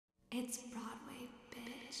It's Broadway,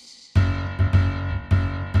 bitch.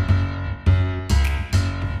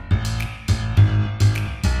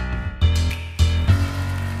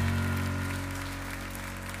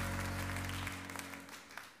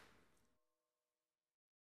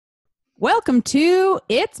 Welcome to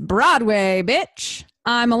It's Broadway, bitch.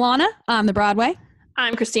 I'm Alana. I'm the Broadway.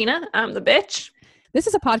 I'm Christina. I'm the bitch. This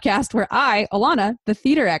is a podcast where I, Alana, the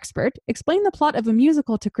theater expert, explain the plot of a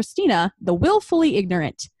musical to Christina, the willfully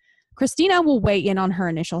ignorant. Christina will weigh in on her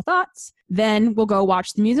initial thoughts. Then we'll go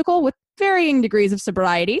watch the musical with varying degrees of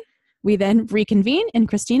sobriety. We then reconvene, and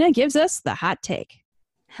Christina gives us the hot take.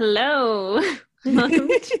 Hello. Welcome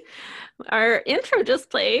to our intro just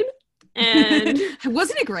played. And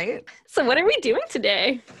wasn't it great? So what are we doing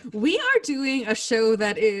today? We are doing a show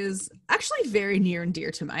that is actually very near and dear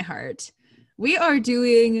to my heart. We are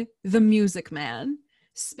doing The Music Man.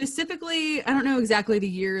 Specifically, I don't know exactly the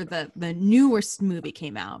year that the newest movie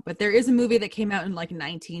came out, but there is a movie that came out in like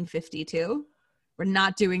 1952. We're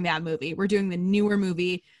not doing that movie. We're doing the newer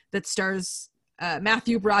movie that stars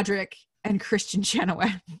Matthew Broderick and Christian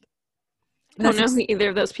Chenoweth. I don't know who either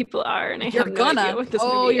of those people are, and I have no idea what this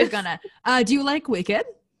movie is. You're gonna. Do you like Wicked?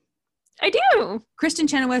 I do. Christian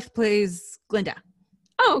Chenoweth plays Glinda.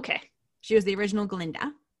 Oh, okay. She was the original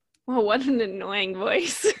Glinda. Well, what an annoying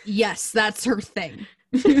voice. Yes, that's her thing.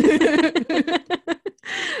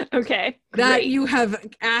 Okay. That great. you have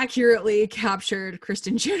accurately captured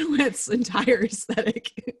Christian Chenoweth's entire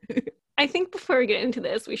aesthetic. I think before we get into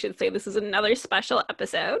this, we should say this is another special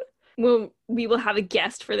episode. We will have a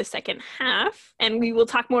guest for the second half, and we will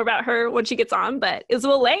talk more about her when she gets on, but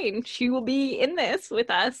Isabel Lane, she will be in this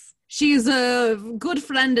with us. She's a good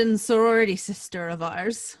friend and sorority sister of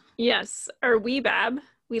ours. Yes, our wee bab.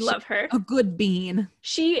 We love her. A good bean.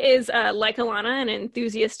 She is, like Alana, an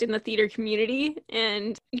enthusiast in the theater community,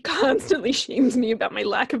 and constantly shames me about my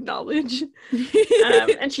lack of knowledge.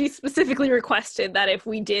 And she specifically requested that if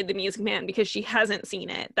we did The Music Man, because she hasn't seen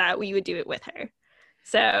it, that we would do it with her.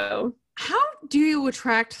 So how do you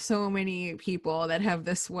attract so many people that have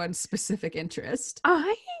this one specific interest?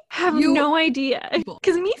 I have no idea.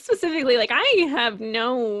 Because me specifically, like, I have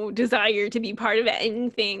no desire to be part of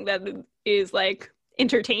anything that is like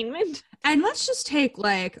entertainment. And let's just take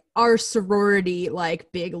like our sorority,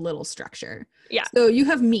 like big little structure. Yeah. So you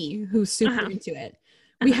have me, who's super into it.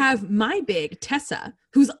 We have my big Tessa,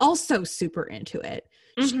 who's also super into it.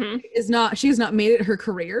 Mm-hmm. She has not made it her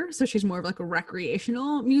career, so she's more of like a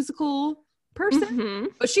recreational musical person.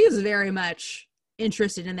 But she is very much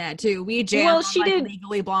interested in that too. We jam on, like, did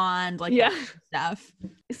Legally Blonde, like that kind of stuff.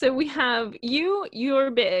 So we have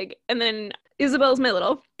you're big, and then Isabel's my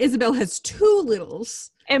little. Isabel has two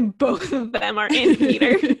littles, and both of them are in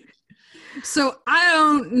theater. So I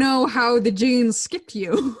don't know how the genes skipped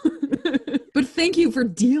you, but thank you for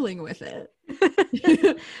dealing with it.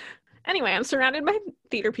 Anyway, I'm surrounded by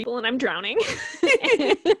theater people and I'm drowning.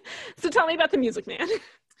 So tell me about The Music Man.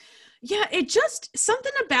 Yeah,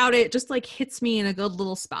 something about it just like hits me in a good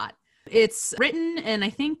little spot. It's written and I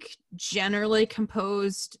think generally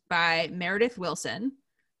composed by Meredith Willson,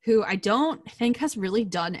 who I don't think has really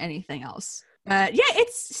done anything else. But yeah,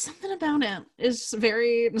 it's something about it is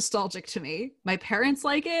very nostalgic to me. My parents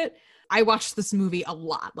like it. I watched this movie a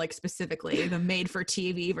lot, like specifically the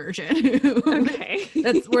made-for-TV version. Okay.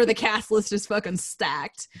 That's where the cast list is fucking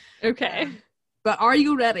stacked. Okay. But are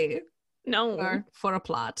you ready? No. For a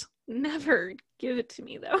plot? Never. Give it to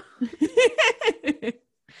me, though.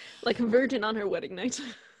 Like a virgin on her wedding night.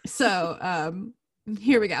 So,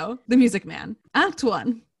 here we go. The Music Man. Act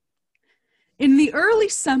 1. In the early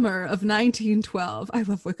summer of 1912, I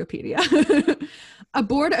love Wikipedia,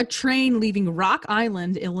 aboard a train leaving Rock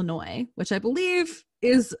Island, Illinois, which I believe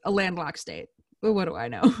is a landlocked state. But what do I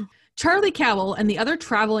know? Charlie Cowell and the other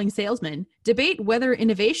traveling salesmen debate whether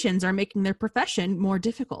innovations are making their profession more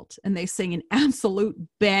difficult, and they sing an absolute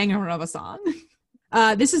banger of a song.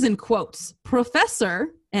 This is in quotes. Professor,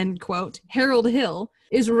 end quote, Harold Hill,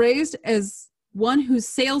 is raised as one whose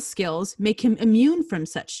sales skills make him immune from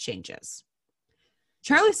such changes.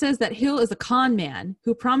 Charlie says that Hill is a con man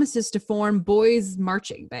who promises to form boys'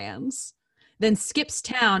 marching bands, then skips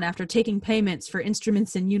town after taking payments for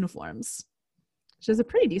instruments and uniforms. Which is a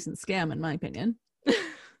pretty decent scam, in my opinion.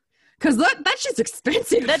 Because that shit's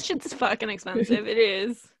expensive. That shit's fucking expensive. It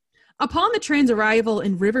is. Upon the train's arrival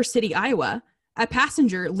in River City, Iowa, a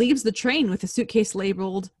passenger leaves the train with a suitcase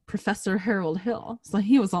labeled Professor Harold Hill. So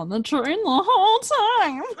he was on the train the whole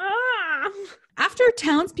time. After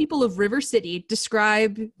townspeople of River City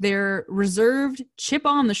describe their reserved,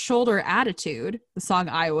 chip-on-the-shoulder attitude, the song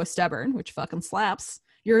Iowa Stubborn, which fucking slaps,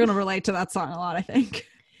 you're going to relate to that song a lot, I think.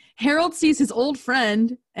 Harold sees his old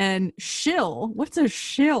friend and shill. What's a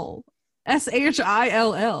shill?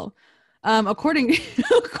 Shill. According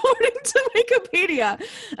to Wikipedia,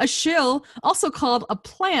 a shill, also called a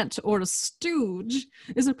plant or a stooge,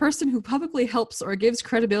 is a person who publicly helps or gives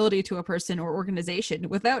credibility to a person or organization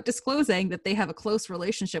without disclosing that they have a close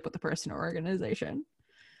relationship with the person or organization.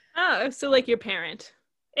 Oh, so like your parent.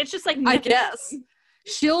 It's just like I guess.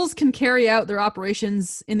 Shills can carry out their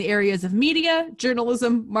operations in the areas of media,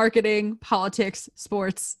 journalism, marketing, politics,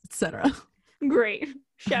 sports, etc. Great.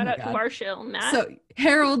 Shout out God. to our shill, Matt. So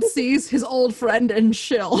Harold sees his old friend and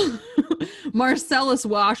shill, Marcellus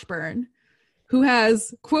Washburn, who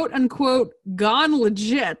has quote unquote gone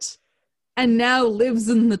legit and now lives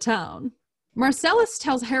in the town. Marcellus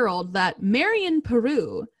tells Harold that Marion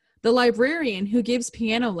Peru, the librarian who gives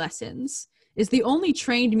piano lessons, is the only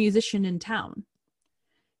trained musician in town.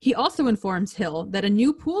 He also informs Hill that a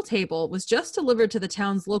new pool table was just delivered to the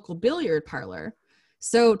town's local billiard parlor.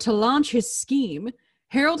 So to launch his scheme,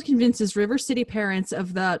 Harold convinces River City parents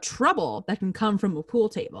of the trouble that can come from a pool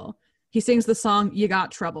table. He sings the song You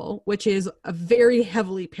Got Trouble, which is a very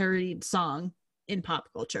heavily parodied song in pop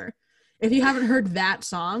culture. If you haven't heard that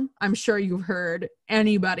song, I'm sure you've heard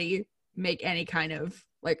anybody make any kind of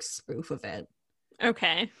like spoof of it.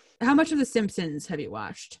 Okay. How much of The Simpsons have you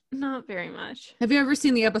watched? Not very much. Have you ever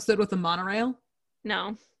seen the episode with the monorail?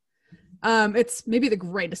 No. It's maybe the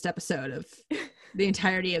greatest episode of the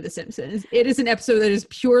entirety of The Simpsons. It is an episode that is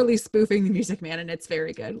purely spoofing the Music Man, and it's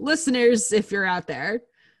very good. Listeners, if you're out there,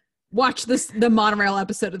 watch the monorail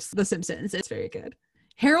episode of The Simpsons. It's very good.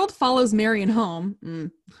 Harold follows Marion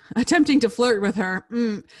home, attempting to flirt with her,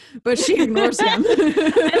 but she ignores him.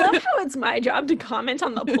 I love how it's my job to comment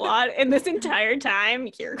on the plot, and this entire time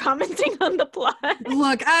you're commenting on the plot.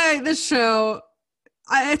 Look, this show,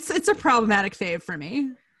 it's a problematic fave for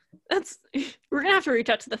me. We're gonna have to reach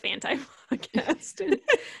out to the Fan Time podcast.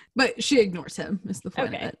 But she ignores him, is the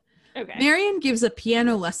point of it. Okay. Marion gives a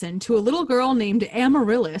piano lesson to a little girl named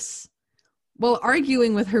Amaryllis while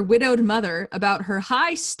arguing with her widowed mother about her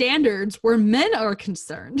high standards where men are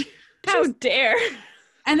concerned. How dare.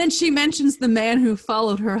 And then she mentions the man who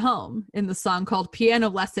followed her home in the song called Piano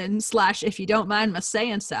Lesson / If You Don't Mind My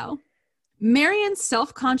Saying So. Marion's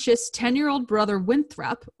self-conscious 10-year-old brother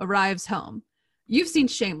Winthrop arrives home. You've seen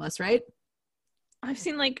Shameless, right? I've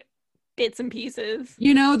seen like bits and pieces.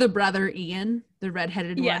 You know the brother Ian, the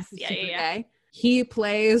redheaded one? Yes, who's yeah. gay? He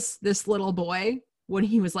plays this little boy when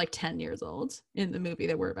he was like 10 years old in the movie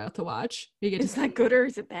that we're about to watch. Is that good or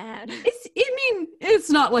is it bad? It's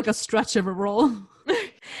not like a stretch of a role.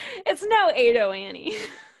 It's no Ado Annie.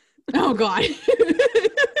 Oh God.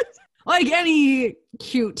 Like any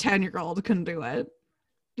cute 10-year-old can do it.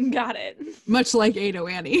 Got it. Much like Ado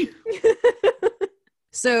Annie.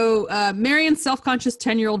 So Marion's self-conscious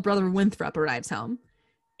 10-year-old brother Winthrop arrives home.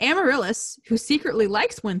 Amaryllis, who secretly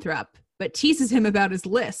likes Winthrop, but teases him about his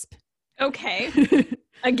lisp. Okay.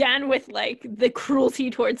 Again, with like the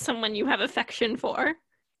cruelty towards someone you have affection for.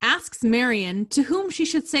 Asks Marion to whom she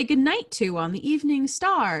should say goodnight to on the evening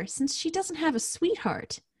star, since she doesn't have a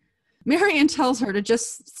sweetheart. Marion tells her to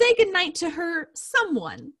just say goodnight to her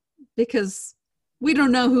someone, because we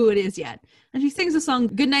don't know who it is yet. And she sings the song,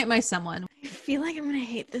 Goodnight My Someone. I feel like I'm going to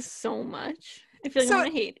hate this so much. I feel like I'm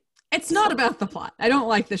going to hate It's not about the plot. I don't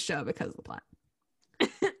like this show because of the plot.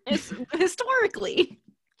 It's historically,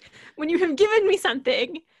 when you have given me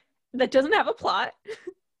something that doesn't have a plot,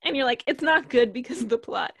 and you're like, it's not good because of the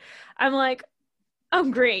plot, I'm like, oh,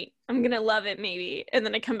 great. I'm going to love it maybe. And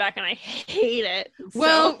then I come back and I hate it.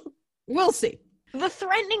 Well, we'll see. The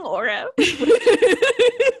threatening aura.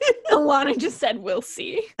 Alana just said, we'll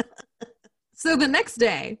see. So the next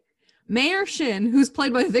day, Mayor Shin, who's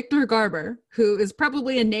played by Victor Garber, who is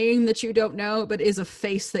probably a name that you don't know, but is a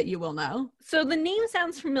face that you will know. So the name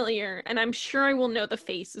sounds familiar, and I'm sure I will know the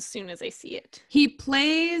face as soon as I see it. He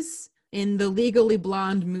plays in the Legally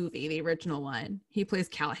Blonde movie, the original one. He plays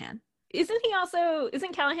Callahan. Isn't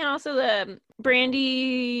Callahan also the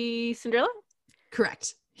Brandy Cinderella?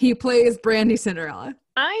 Correct. He plays Brandy Cinderella.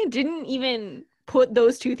 I didn't even put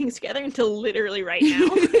those two things together until literally right now.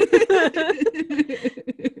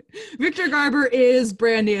 Victor Garber is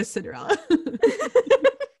Brandy as Cinderella.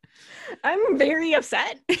 I'm very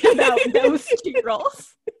upset about those two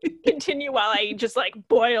roles. Continue while I just like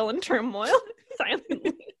boil in turmoil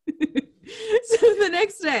silently. So the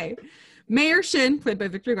next day, Mayor Shin, played by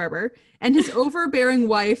Victor Garber, and his overbearing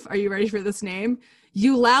wife, are you ready for this name?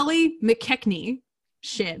 Eulalie McKechnie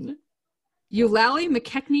Shin. Eulalie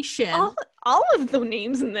McKechnie Shin. All of the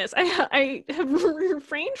names in this, I have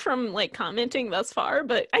refrained from like commenting thus far,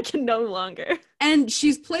 but I can no longer. And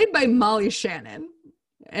she's played by Molly Shannon.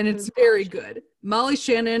 and it's very good. Molly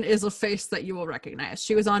Shannon is a face that you will recognize.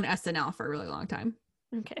 She was on SNL for a really long time.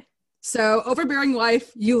 Okay. So, overbearing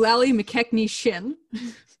wife Eulalie McKechnie Shin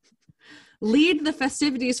lead the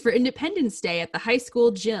festivities for Independence Day at the high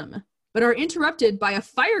school gym, but are interrupted by a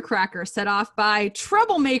firecracker set off by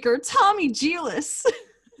troublemaker Tommy Gillis.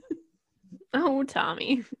 Oh,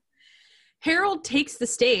 Tommy. Harold takes the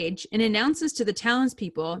stage and announces to the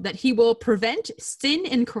townspeople that he will prevent sin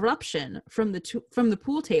and corruption from the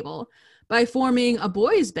pool table by forming a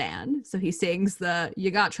boys band. So he sings the You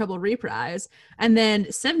Got Trouble reprise, and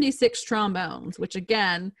then 76 Trombones, which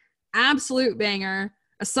again, absolute banger,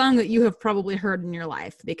 a song that you have probably heard in your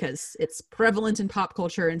life because it's prevalent in pop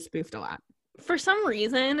culture and spoofed a lot. For some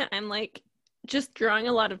reason, I'm like just drawing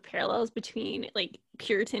a lot of parallels between like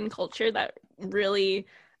Puritan culture that really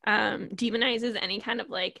demonizes any kind of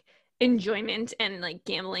like enjoyment and like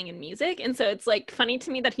gambling and music. And so it's like funny to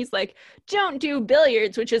me that he's like, don't do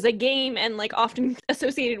billiards, which is a game and like often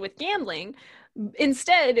associated with gambling.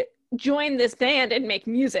 Instead, join this band and make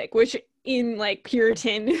music, which in like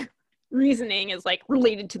Puritan reasoning is like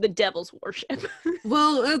related to the devil's worship.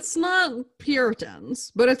 Well, it's not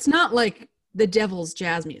Puritans, but it's not like the devil's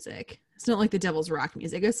jazz music. It's not like the devil's rock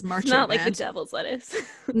music. It's marching It's not band. like the devil's lettuce.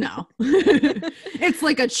 No. It's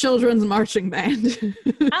like a children's marching band.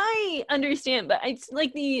 I understand, but it's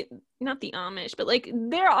like not the Amish, but like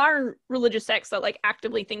there are religious sects that like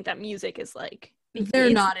actively think that music is like They're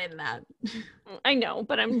not in that. I know,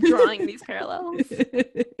 but I'm drawing these parallels.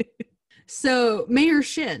 So Mayor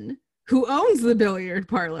Shin, who owns the billiard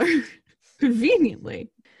parlor,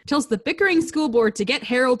 conveniently tells the bickering school board to get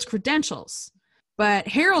Harold's credentials. But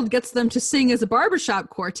Harold gets them to sing as a barbershop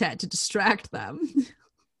quartet to distract them.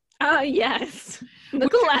 Yes. The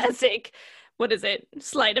classic, what is it?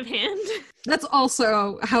 Sleight of hand? That's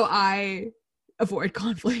also how I avoid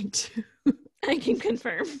conflict. I can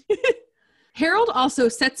confirm. Harold also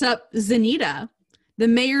sets up Zenita, the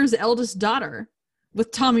mayor's eldest daughter,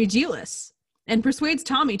 with Tommy Gillis, and persuades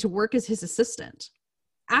Tommy to work as his assistant.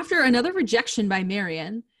 After another rejection by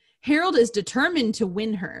Marion, Harold is determined to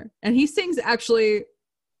win her, and he sings actually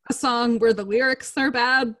a song where the lyrics are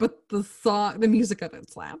bad, but the music of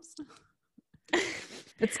it slaps.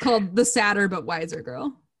 It's called The Sadder But Wiser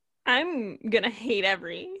Girl. I'm gonna hate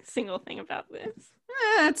every single thing about this.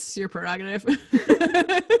 That's your prerogative.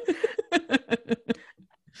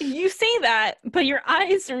 You say that, but your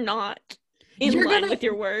eyes are not in line with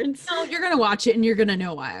your words. No, you're gonna watch it and you're gonna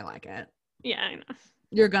know why I like it. Yeah, I know.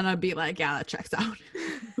 You're gonna be like, yeah, that checks out.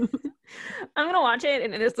 I'm gonna watch it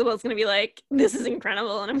and Isabel's gonna be like, this is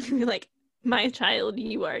incredible, and I'm gonna be like, my child,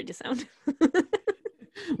 you are disowned.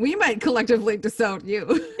 We might collectively disown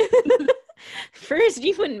you. First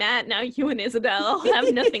you and Matt, now you and Isabel. I'll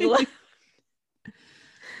have nothing left.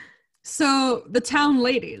 So the town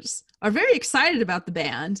ladies are very excited about the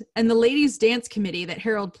band and the ladies' dance committee that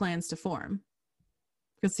Harold plans to form.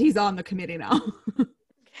 Because he's on the committee now.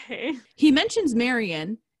 Okay. He mentions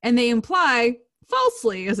Marion, and they imply,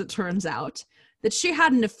 falsely as it turns out, that she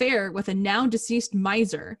had an affair with a now deceased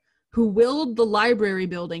miser who willed the library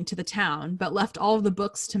building to the town but left all of the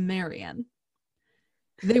books to Marion.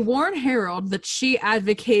 They warn Harold that she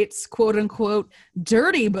advocates, quote-unquote,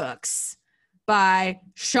 dirty books by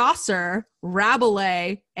Chaucer,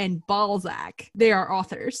 Rabelais, and Balzac. They are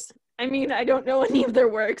authors. I mean, I don't know any of their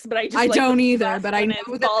works, but I don't either, but I know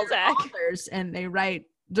that Balzac. they're authors, and they write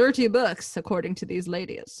dirty books, according to these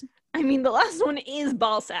ladies. I mean, the last one is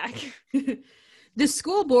Balzac. The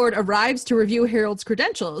school board arrives to review Harold's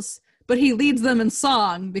credentials, but he leads them in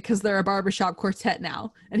song because they're a barbershop quartet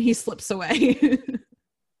now, and he slips away.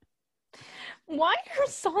 Why are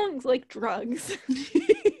songs like drugs?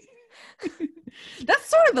 That's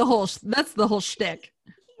sort of the whole shtick.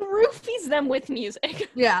 He roofies them with music.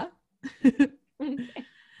 Yeah. Okay.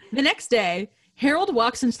 The next day, Harold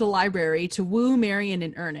walks into the library to woo Marion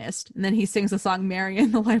in earnest, and then he sings the song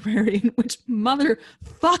Marion the Librarian, which mother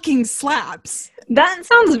fucking slaps. That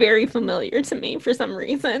sounds very familiar to me for some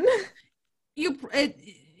reason.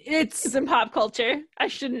 It's in pop culture. I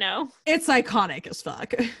should know. It's iconic as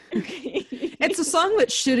fuck. Okay. It's a song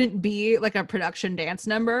that shouldn't be like a production dance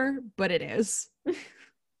number, but it is.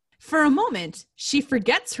 For a moment, she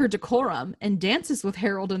forgets her decorum and dances with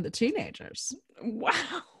Harold and the teenagers.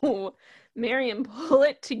 Wow. Marion, pull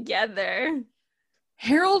it together.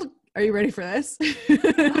 Harold, are you ready for this?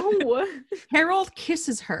 No. Harold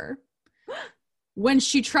kisses her. When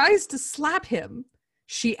she tries to slap him,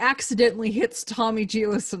 she accidentally hits Tommy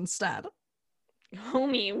Gillis instead.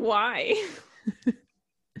 Homie, why?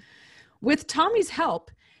 With Tommy's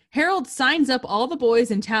help, Harold signs up all the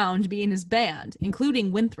boys in town to be in his band,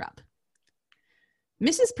 including Winthrop.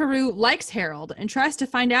 Mrs. Peru likes Harold and tries to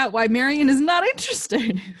find out why Marion is not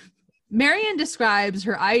interested. Marion describes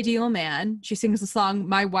her ideal man. She sings the song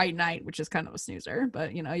My White Knight, which is kind of a snoozer,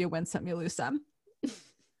 but you win some, you lose some.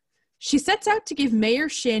 She sets out to give Mayor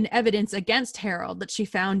Shin evidence against Harold that she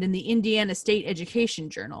found in the Indiana State Education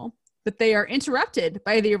Journal, but they are interrupted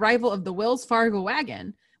by the arrival of the Wells Fargo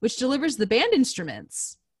wagon, which delivers the band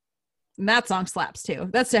instruments. And that song slaps too.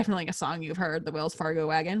 That's definitely a song you've heard, the Wells Fargo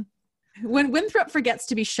wagon. When Winthrop forgets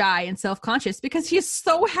to be shy and self-conscious because he is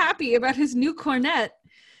so happy about his new cornet,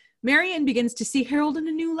 Marion begins to see Harold in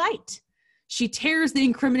a new light. She tears the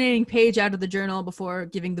incriminating page out of the journal before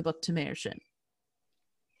giving the book to Mayor Shin.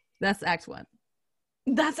 That's Act 1.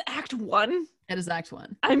 That's Act 1? That is Act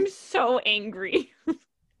 1. I'm so angry.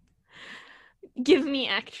 Give me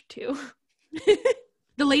Act 2.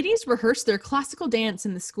 The ladies rehearse their classical dance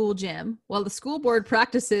in the school gym while the school board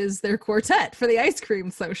practices their quartet for the ice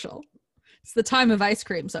cream social. It's the time of ice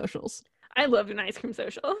cream socials. I love an ice cream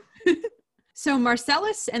social. So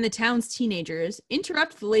Marcellus and the town's teenagers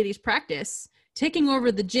interrupt the ladies' practice, taking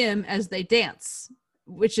over the gym as they dance,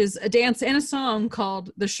 which is a dance and a song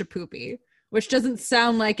called the Shapoopy, which doesn't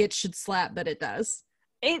sound like it should slap, but it does.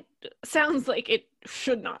 It sounds like it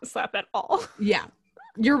should not slap at all. Yeah,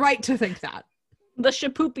 you're right to think that. The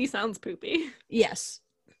Shapoopy sounds poopy. Yes.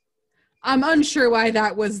 I'm unsure why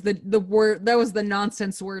that was the word, that was the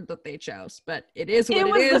nonsense word that they chose, but it is what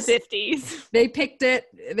it is. It was the 50s. They picked it,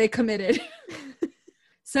 they committed.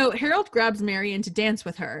 So Harold grabs Marion to dance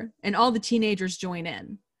with her, and all the teenagers join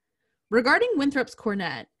in. Regarding Winthrop's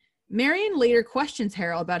cornet, Marion later questions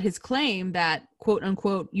Harold about his claim that, quote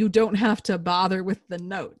unquote, you don't have to bother with the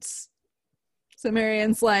notes. So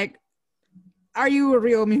Marion's like, are you a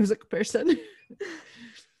real music person?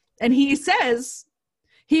 And he explains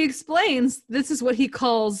this is what he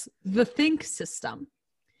calls the think system.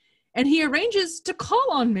 And he arranges to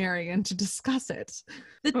call on Marion to discuss it.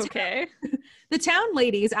 The town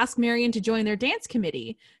ladies ask Marion to join their dance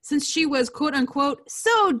committee since she was, quote unquote,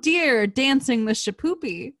 so dear dancing the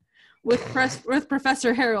Shapoopy with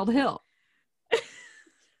Professor Harold Hill.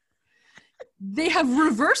 They have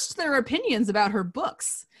reversed their opinions about her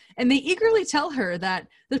books, and they eagerly tell her that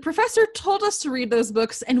the professor told us to read those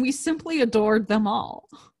books and we simply adored them all.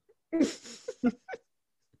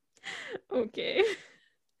 Okay.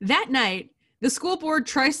 That night, the school board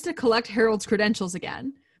tries to collect Harold's credentials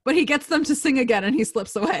again, but he gets them to sing again and he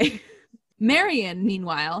slips away. Marion,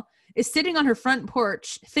 meanwhile, is sitting on her front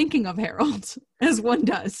porch thinking of Harold, as one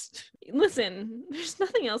does. Listen, there's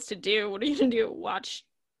nothing else to do. What are you going to do? Watch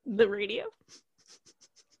the radio?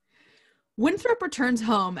 Winthrop returns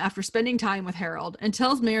home after spending time with Harold and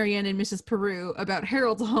tells Marion and Mrs. Peru about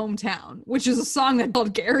Harold's hometown, which is a song that's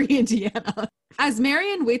called Gary, Indiana. As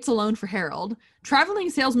Marion waits alone for Harold, traveling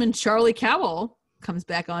salesman Charlie Cowell comes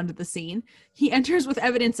back onto the scene. He enters with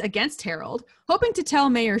evidence against Harold, hoping to tell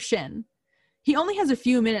Mayor Shin. He only has a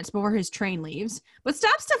few minutes before his train leaves, but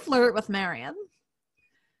stops to flirt with Marion.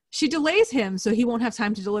 She delays him so he won't have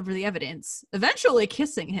time to deliver the evidence, eventually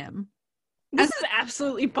kissing him. This is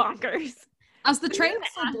absolutely bonkers. As the train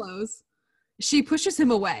whistle blows, she pushes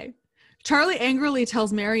him away. Charlie angrily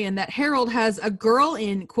tells Marion that Harold has a girl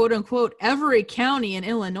in, quote unquote, every county in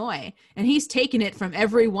Illinois, and he's taken it from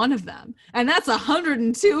every one of them. And that's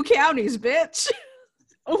 102 counties, bitch.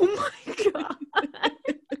 Oh my God.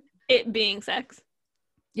 It being sex?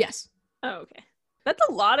 Yes. Oh, okay. That's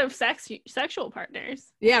a lot of sexual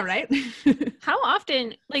partners. Yeah, right? How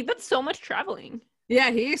often? Like, that's so much traveling.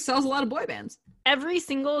 Yeah, he sells a lot of boy bands. Every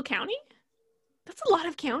single county? That's a lot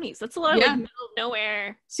of counties. That's a lot of like, middle of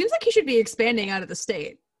nowhere. Seems like he should be expanding out of the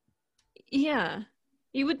state. Yeah.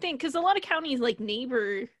 You would think, because a lot of counties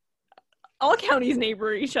all counties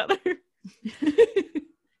neighbor each other.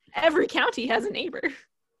 Every county has a neighbor,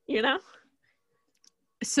 you know?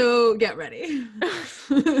 So get ready.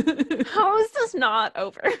 How is this not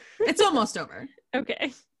over? It's almost over.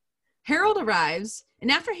 Okay. Harold arrives,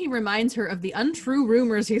 and after he reminds her of the untrue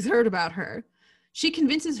rumors he's heard about her, she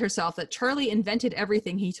convinces herself that Charlie invented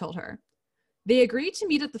everything he told her. They agree to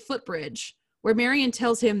meet at the footbridge, where Marion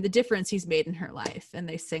tells him the difference he's made in her life, and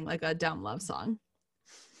they sing like a dumb love song.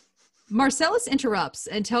 Marcellus interrupts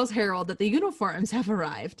and tells Harold that the uniforms have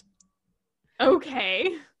arrived.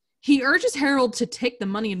 Okay. He urges Harold to take the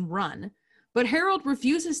money and run, but Harold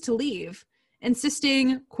refuses to leave,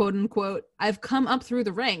 insisting, quote unquote, I've come up through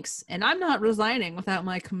the ranks, and I'm not resigning without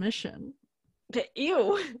my commission.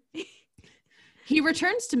 Ew. He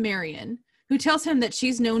returns to Marion, who tells him that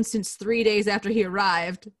she's known since 3 days after he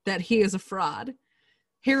arrived that he is a fraud.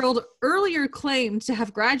 Harold earlier claimed to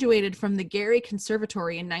have graduated from the Gary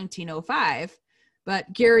Conservatory in 1905,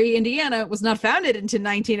 But Gary, Indiana was not founded until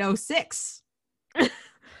 1906.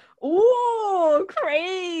 Ooh,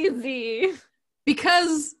 crazy.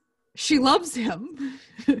 Because she loves him.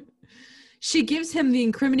 She gives him the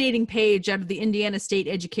incriminating page out of the Indiana State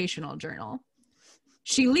Educational Journal.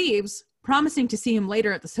 She leaves, promising to see him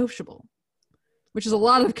later at the sociable, which is a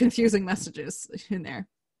lot of confusing messages in there.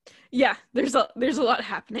 Yeah, there's a lot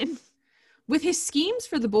happening. With his schemes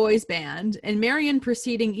for the boys' band and Marion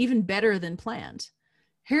proceeding even better than planned,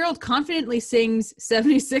 Harold confidently sings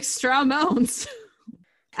 76 trombones.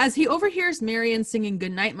 As he overhears Marion singing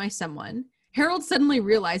Goodnight, My Someone, Harold suddenly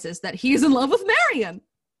realizes that he is in love with Marion.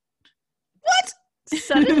 What?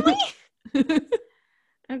 Suddenly?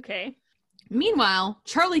 Okay. Meanwhile,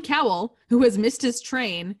 Charlie Cowell, who has missed his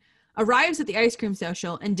train, arrives at the ice cream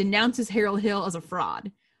social and denounces Harold Hill as a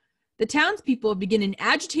fraud. The townspeople begin an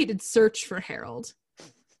agitated search for Harold.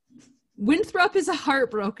 Winthrop is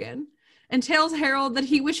heartbroken and tells Harold that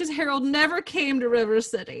he wishes Harold never came to River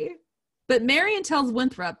City. But Marion tells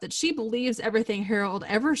Winthrop that she believes everything Harold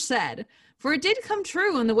ever said, for it did come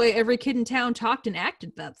true in the way every kid in town talked and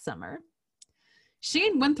acted that summer. She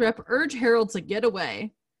and Winthrop urge Harold to get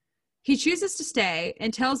away. He chooses to stay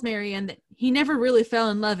and tells Marion that he never really fell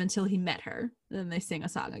in love until he met her. Then they sing a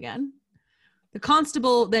song again. The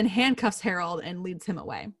constable then handcuffs Harold and leads him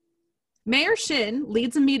away. Mayor Shin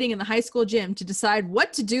leads a meeting in the high school gym to decide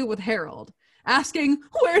what to do with Harold, asking,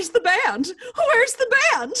 "Where's the band? Where's the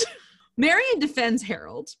band?" Marion defends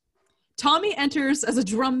Harold. Tommy enters as a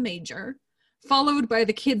drum major, followed by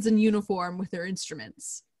the kids in uniform with their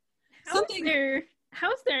instruments.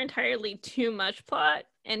 How's there entirely too much plot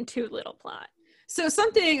and too little plot? So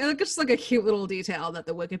something, just like a cute little detail that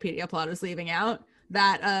the Wikipedia plot is leaving out,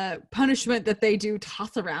 that punishment that they do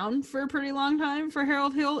toss around for a pretty long time for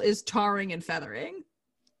Harold Hill is tarring and feathering.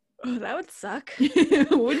 Oh, that would suck.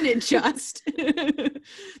 Wouldn't it just?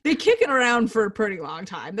 They kick it around for a pretty long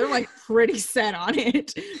time. They're like pretty set on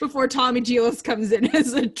it before Tommy Gillis comes in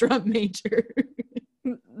as a drum major.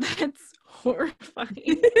 That's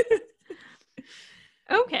horrifying.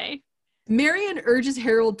 Okay. Marion urges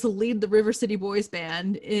Harold to lead the River City Boys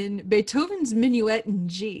Band in Beethoven's Minuet in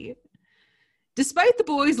G. Despite the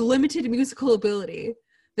boys' limited musical ability,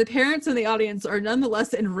 the parents in the audience are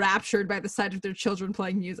nonetheless enraptured by the sight of their children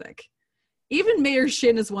playing music. Even Mayor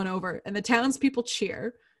Shin is won over, and the townspeople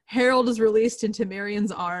cheer. Harold is released into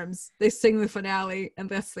Marion's arms. They sing the finale, and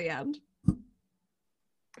that's the end.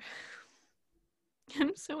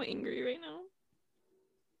 I'm so angry right now.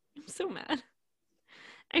 I'm so mad.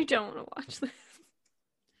 I don't want to watch this.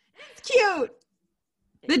 It's cute.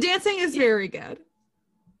 The dancing is very good.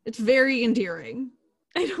 It's very endearing.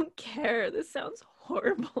 I don't care. This sounds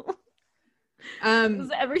horrible. This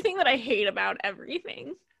is everything that I hate about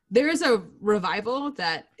everything. There is a revival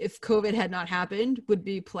that, if COVID had not happened, would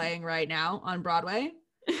be playing right now on Broadway,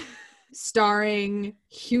 starring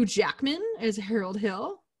Hugh Jackman as Harold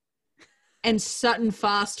Hill and Sutton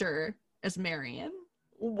Foster as Marion.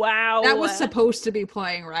 Wow. That was supposed to be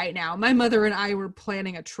playing right now. My mother and I were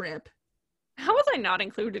planning a trip. How was I not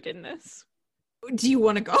included in this? Do you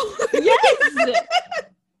want to go? Yes!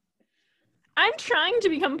 I'm trying to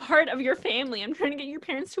become part of your family. I'm trying to get your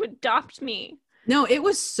parents to adopt me. No, it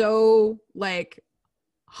was so,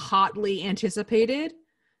 hotly anticipated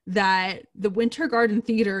that the Winter Garden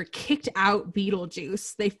Theater kicked out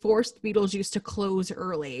Beetlejuice. They forced Beetlejuice to close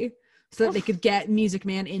early so that they could get Music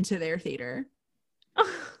Man into their theater.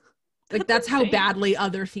 That's how badly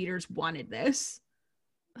other theaters wanted this.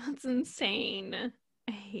 That's insane.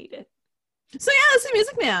 I hate it. So yeah, that's the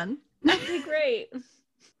Music Man. Okay, great.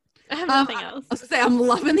 I have nothing else. I was gonna say, I'm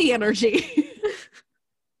loving the energy.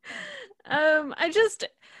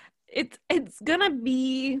 It's gonna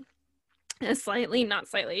be a not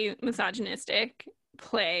slightly misogynistic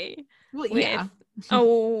play. Well, yeah. With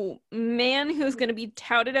a man who's gonna be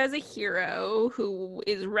touted as a hero who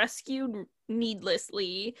is rescued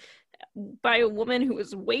needlessly by a woman who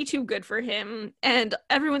is way too good for him, and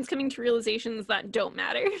everyone's coming to realizations that don't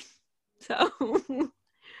matter. So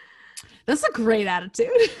that's a great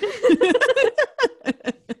attitude.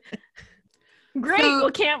 Great.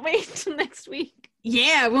 Well, can't wait till next week.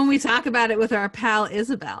 Yeah, when we talk about it with our pal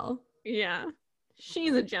Isabel. Yeah.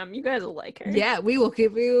 She's a gem. You guys will like her. Yeah, we will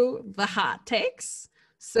give you the hot takes.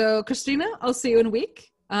 So, Christina, I'll see you in a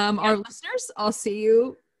week. Our listeners, I'll see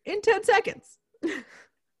you in 10 seconds.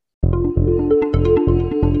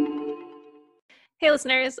 Hey,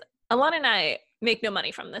 listeners. Alana and I make no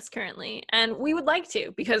money from this currently, and we would like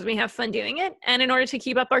to because we have fun doing it. And in order to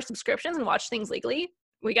keep up our subscriptions and watch things legally,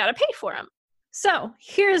 we got to pay for them. So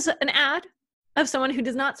here's an ad of someone who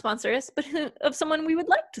does not sponsor us, but of someone we would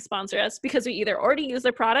like to sponsor us because we either already use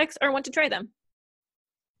their products or want to try them.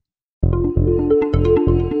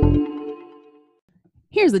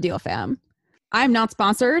 Here's the deal, fam. I'm not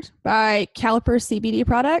sponsored by Caliper CBD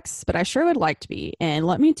products, but I sure would like to be. And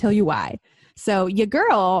let me tell you why. So your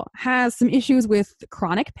girl has some issues with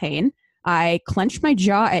chronic pain. I clench my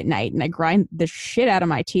jaw at night and I grind the shit out of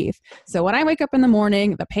my teeth. So when I wake up in the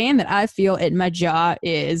morning, the pain that I feel in my jaw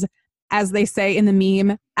is, as they say in the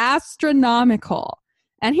meme, astronomical.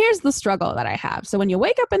 And here's the struggle that I have. So when you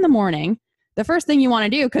wake up in the morning, the first thing you want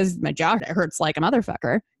to do, because my jaw hurts like a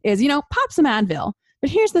motherfucker, is, pop some Advil. But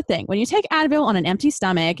here's the thing. When you take Advil on an empty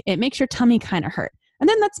stomach, it makes your tummy kind of hurt. And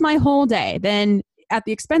then that's my whole day. Then at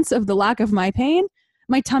the expense of the lack of my pain,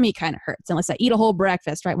 my tummy kind of hurts unless I eat a whole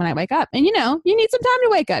breakfast right when I wake up. And you need some time to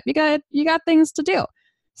wake up. You got things to do.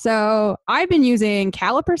 So I've been using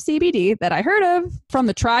Caliper CBD that I heard of from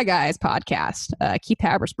the Try Guys podcast. Keith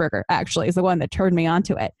Habersberger actually is the one that turned me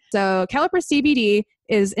onto it. So Caliper CBD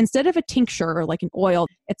is, instead of a tincture or like an oil,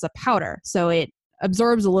 it's a powder. So it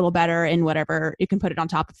absorbs a little better in whatever. You can put it on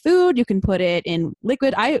top of food. You can put it in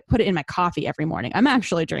liquid. I put it in my coffee every morning. I'm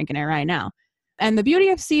actually drinking it right now. And the beauty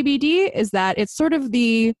of CBD is that it's sort of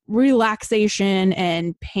the relaxation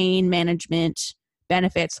and pain management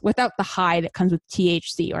benefits without the high that comes with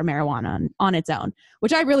THC or marijuana on its own,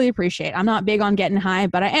 which I really appreciate. I'm not big on getting high,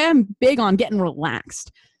 but I am big on getting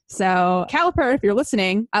relaxed. So Caliper, if you're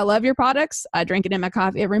listening, I love your products. I drink it in my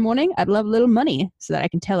coffee every morning. I'd love a little money so that I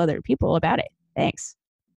can tell other people about it. Thanks.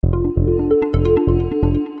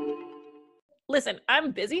 Listen,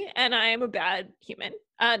 I'm busy and I am a bad human.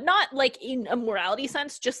 Not like in a morality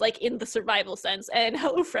sense, just like in the survival sense. And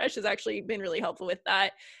HelloFresh has actually been really helpful with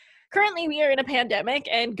that. Currently, we are in a pandemic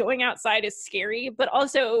and going outside is scary, but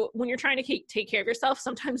also when you're trying to take care of yourself,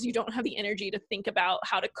 sometimes you don't have the energy to think about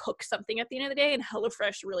how to cook something at the end of the day, and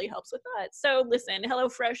HelloFresh really helps with that. So listen,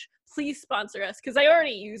 HelloFresh, please sponsor us because I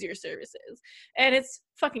already use your services and it's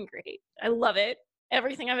fucking great. I love it.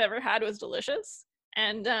 Everything I've ever had was delicious,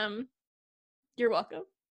 and you're welcome.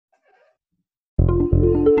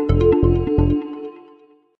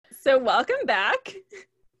 So welcome back.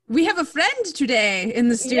 We have a friend today in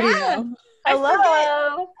the studio. Yeah.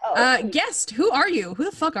 Hello. Guest, who are you? Who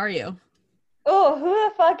the fuck are you? Oh, who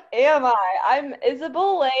the fuck am I? I'm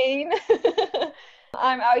Isabel Lane.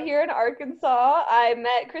 I'm out here in Arkansas. I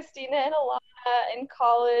met Christina and Alana in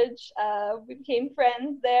college. We became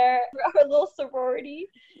friends there. Our little sorority.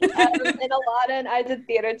 And Alana and I did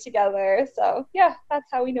theater together. So yeah,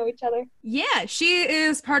 that's how we know each other. Yeah, she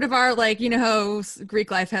is part of our, how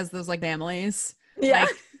Greek life has those families. Yeah.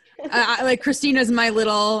 Like Christina's my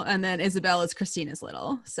little, and then Isabel is Christina's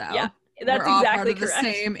little. So yeah, that's we're all exactly part of correct.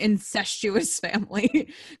 the same incestuous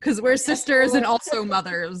family because we're sisters and also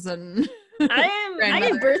mothers. And I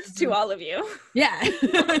give birth to all of you. Yeah.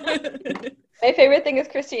 My favorite thing is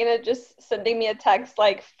Christina just sending me a text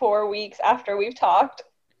 4 weeks after we've talked.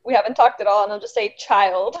 We haven't talked at all, and I'll just say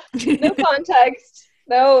child. No context.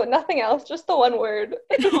 No, nothing else. Just the one word.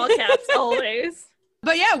 All caps, always.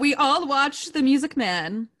 But yeah, we all watched The Music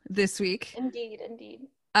Man this week. Indeed.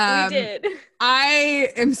 We did. I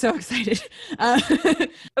am so excited.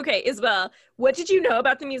 Okay, Isabel, what did you know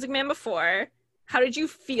about The Music Man before? How did you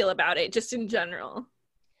feel about it, just in general?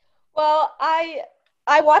 Well, I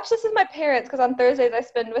watched this with my parents because on Thursdays I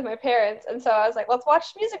spend with my parents, and so I was like, let's watch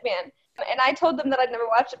Music Man. And I told them that I'd never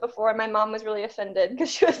watched it before, and my mom was really offended because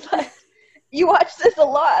she was like, you watched this a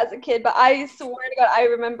lot as a kid, but I swear to God, I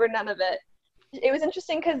remember none of it. It was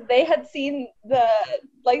interesting because they had seen the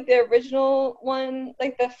original one,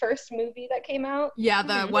 the first movie that came out. Yeah,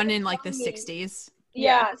 the one in the 60s.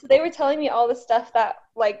 Yeah, so they were telling me all the stuff that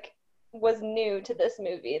was new to this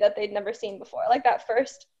movie that they'd never seen before. That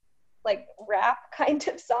first rap kind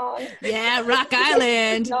of song. Yeah, Rock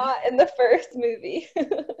Island. Not in the first movie.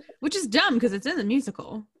 Which is dumb because it's in the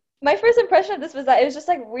musical. My first impression of this was that it was just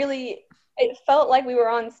really, it felt like we were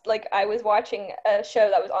on, I was watching a show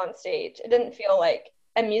that was on stage. It didn't feel like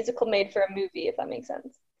a musical made for a movie, if that makes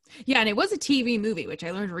sense. Yeah, and it was a TV movie, which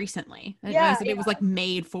I learned recently. It was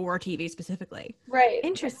made for TV specifically. Right.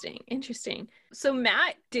 Interesting. So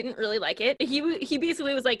Matt didn't really like it. He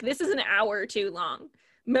basically was like, this is an hour or two long.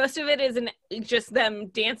 Most of it is just them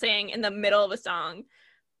dancing in the middle of a song.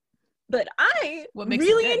 But I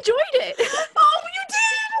really enjoyed it. Oh, you did?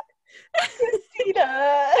 Christina.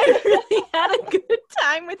 I really had a good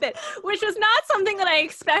time with it, which was not something that I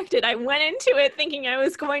expected. I went into it thinking I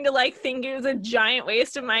was going to think it was a giant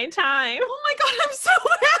waste of my time. Oh my God, I'm so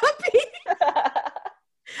happy.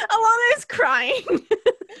 Alana is crying.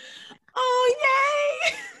 Oh,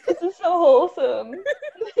 yay. This is so wholesome.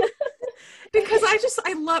 Because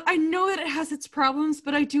I know that it has its problems,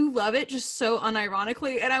 but I do love it just so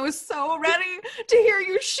unironically. And I was so ready to hear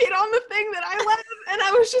you shit on the thing that I love, and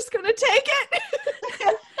I was just gonna take it.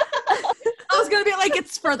 I was gonna be like,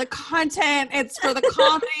 it's for the content, it's for the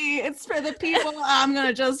comedy, it's for the people. I'm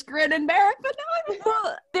gonna just grin and bear it. But no,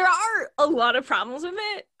 Well, there are a lot of problems with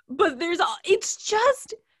it, but it's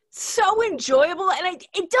just so enjoyable, and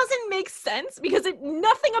it doesn't make sense because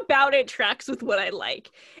nothing about it tracks with what I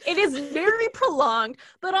like. It is very prolonged,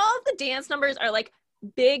 but all of the dance numbers are like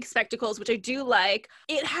big spectacles, which I do like.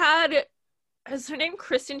 It had, is her name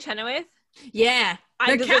Kristen Chenoweth? yeah,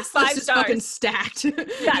 I the give it cast list 5 is stars. fucking stacked.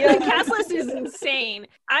 Yeah, the cast list is insane.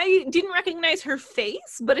 I didn't recognize her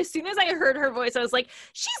face, but as soon as I heard her voice, I was like,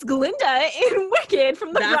 she's Glinda in Wicked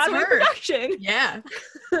from the That's Broadway her. production. Yeah.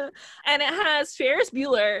 And it has Ferris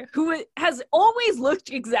Bueller, who has always looked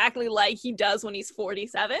exactly like he does when he's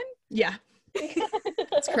 47. Yeah.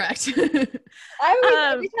 That's correct. Every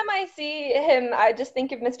time I see him, I just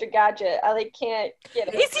think of Mr. Gadget. I like can't get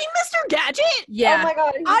it. Is he Mr. Gadget? Yeah. Oh my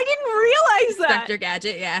god. I didn't realize that. Inspector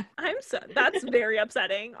Gadget, yeah. That's very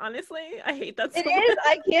upsetting, honestly. I hate that so It much. is.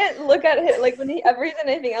 I can't look at it like when he ever he's in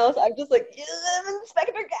anything else. I'm just like, yeah,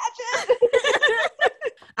 Inspector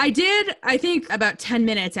Gadget. I think about 10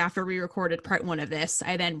 minutes after we recorded part 1 of this,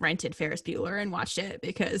 I then rented Ferris Bueller and watched it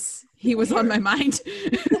because he was on my mind.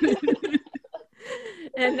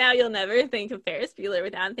 And now you'll never think of Ferris Bueller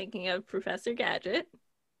without thinking of Professor Gadget.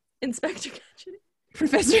 Inspector Gadget.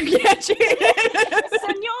 Professor Gadget.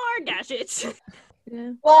 Senor Gadget.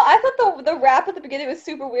 Yeah. Well, I thought the rap at the beginning was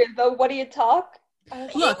super weird though. What do you talk?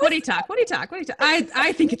 Look, what do you talk?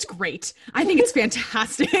 I think it's great. I think it's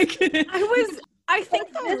fantastic. I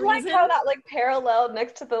think the This like reason... how that like parallel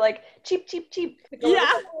next to the like cheap. Like,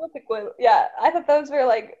 Yeah. Olympic one. Yeah. I thought those were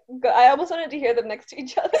like good. I almost wanted to hear them next to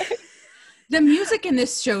each other. The music in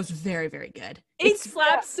this show is very, very good. It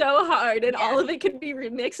slaps so hard, and Yeah. all of it could be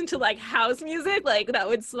remixed into like house music. Like that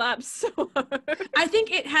would slap so hard. I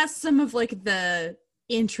think it has some of like the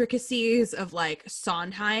intricacies of like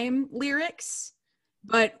Sondheim lyrics,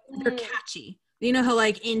 but they're catchy. You know how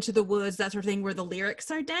like Into the Woods, that sort of thing, where the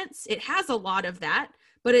lyrics are dense? It has a lot of that,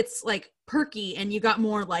 but it's like perky, and you got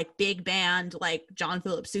more like big band, like John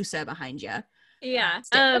Philip Sousa behind you. Yeah.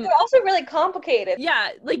 But they're also really complicated. Yeah,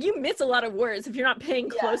 like you miss a lot of words if you're not paying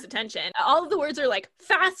close attention. All of the words are like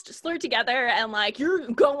fast, slurred together, and like you're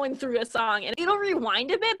going through a song, and it'll rewind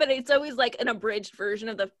a bit, but it's always like an abridged version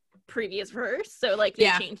of the previous verse. So like they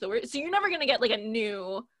change the words. So you're never gonna get like a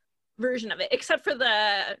new version of it, except for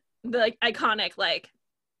the like iconic like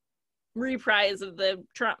reprise of the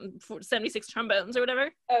 76 trombones or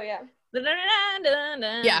whatever. Oh yeah.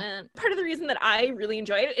 Yeah. Part of the reason that I really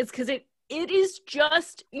enjoy it is because it is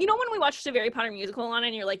just, you know, when we watched a Harry Potter musical on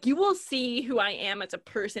and you're like, you will see who I am as a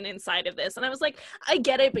person inside of this. And I was like, I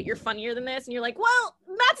get it, but you're funnier than this. And you're like, well,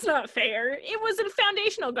 that's not fair. It was a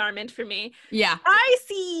foundational garment for me. Yeah. I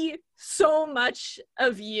see so much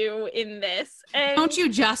of you in this. And Don't you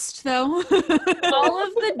just, though? all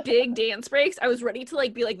of the big dance breaks, I was ready to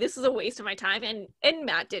like be like, this is a waste of my time. And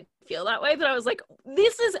Matt did feel that way, but I was like,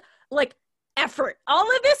 this is like effort. All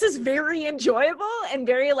of this is very enjoyable and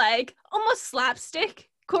very like almost slapstick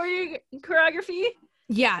choreography.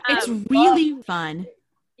 Yeah, it's really fun.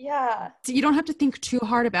 Yeah. So you don't have to think too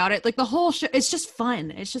hard about it. Like the whole show, it's just fun.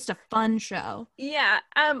 It's just a fun show. Yeah.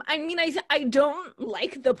 I mean, I don't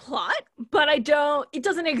like the plot, but it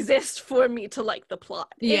doesn't exist for me to like the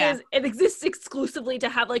plot. Yeah. It exists exclusively to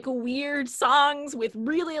have like weird songs with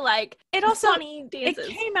really like It also funny dances.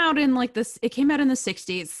 It came out in like this. It came out in the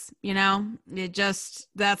 60s. You know, it just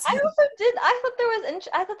that's. I also did. I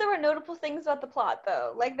thought there were notable things about the plot,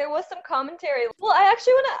 though. Like there was some commentary. Well, I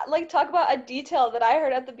actually want to like talk about a detail that I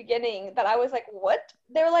heard at the beginning that I was like, "What?"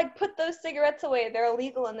 They were like, "Put those cigarettes away. They're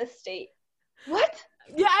illegal in this state." What?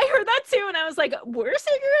 Yeah, I heard that too, and I was like, were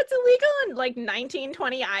cigarettes illegal in like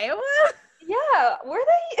 1920 Iowa? Yeah, were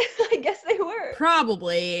they? I guess they were.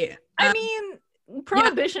 Probably. I mean,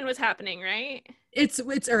 Prohibition was happening, right? It's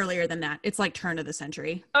earlier than that. It's like turn of the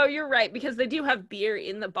century. Oh, you're right, because they do have beer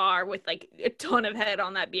in the bar with like a ton of head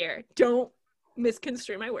on that beer. Don't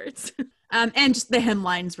misconstrue my words. And just the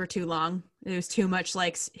hemlines were too long. It was too much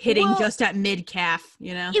like hitting just at mid calf,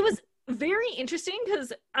 you know? It was very interesting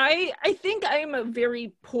because I think I'm a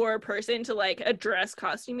very poor person to like address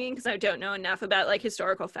costuming because I don't know enough about like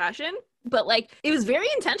historical fashion. But like it was very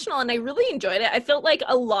intentional and I really enjoyed it. I felt like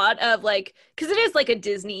a lot of like, because it is like a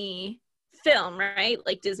Disney film, right?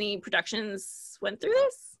 Like Disney Productions went through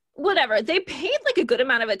this. Whatever, they paid like a good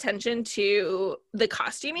amount of attention to the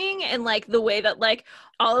costuming and like the way that like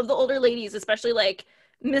all of the older ladies, especially like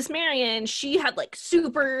Miss Marion, she had like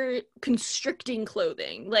super constricting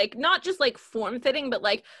clothing, like not just like form-fitting, but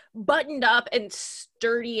like buttoned up and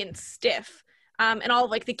sturdy and stiff. And all of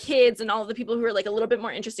like the kids and all of the people who were like a little bit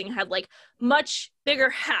more interesting had like much bigger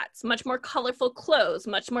hats, much more colorful clothes,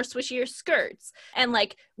 much more swishier skirts. And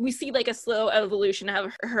like we see like a slow evolution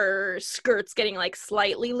of her skirts getting like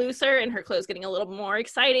slightly looser and her clothes getting a little more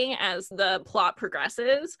exciting as the plot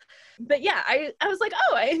progresses. But yeah, I was like,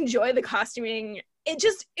 oh, I enjoy the costuming. It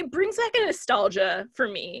brings back a nostalgia for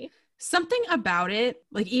me. Something about it,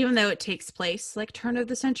 like even though it takes place like turn of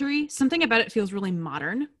the century, something about it feels really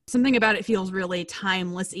modern. Something about it feels really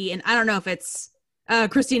timeless-y. And I don't know if it's,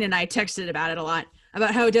 Christine and I texted about it a lot,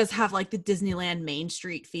 about how it does have like the Disneyland Main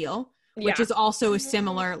Street feel, which is also a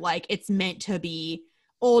similar, like it's meant to be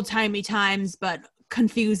old-timey times, but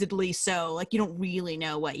confusedly so. Like you don't really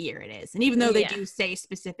know what year it is. And even though they do say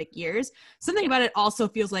specific years, something about it also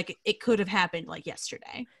feels like it could have happened like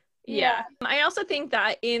yesterday. Yeah. I also think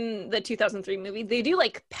that in the 2003 movie, they do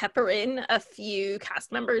like pepper in a few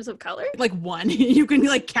cast members of color. Like one, you can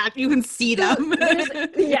like you can see them. That's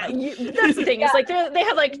the thing. It's like they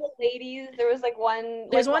have like ladies. There was like one.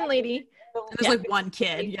 There's one lady. There's like one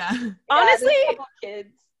kid. Yeah. Honestly,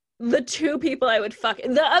 kids. The two people I would fuck.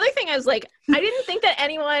 The other thing I was like, I didn't think that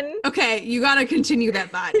anyone. Okay, you gotta continue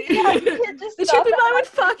that thought. The two people I would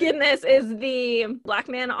fuck in this is the black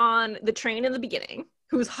man on the train in the beginning,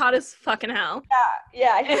 who's hot as fucking hell.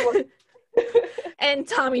 Yeah. And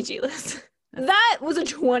Tommy Giles. That was a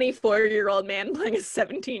 24-year-old man playing a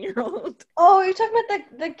 17-year-old. Oh, you're talking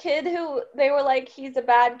about the kid who they were like, he's a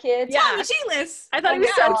bad kid? Yeah. Tommy Giles. I thought he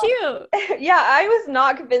was so cute. Yeah, I was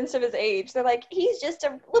not convinced of his age. They're like, he's just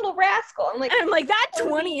a little rascal. I'm like, that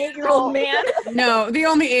 28-year-old man. No, the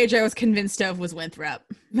only age I was convinced of was Winthrop.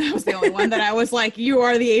 That was the only one that I was like, you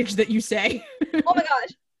are the age that you say. Oh my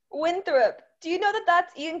gosh, Winthrop. Do you know that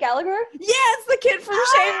that's Ian Gallagher? Yes, the kid from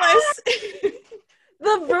Shameless.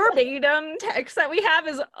 The verbatim text that we have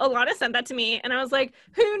is Alana sent that to me, and I was like,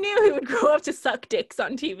 who knew he would grow up to suck dicks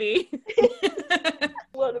on TV?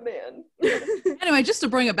 What a man. Anyway, just to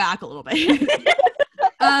bring it back a little bit.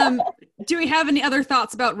 Do we have any other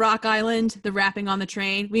thoughts about Rock Island, the rapping on the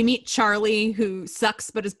train? We meet Charlie, who sucks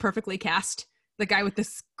but is perfectly cast. The guy with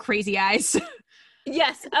this crazy eyes.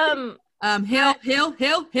 Yes. Hill.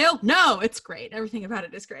 No, it's great. Everything about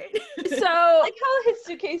it is great. So, like how his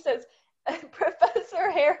suitcase says,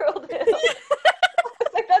 Professor Harold Hill.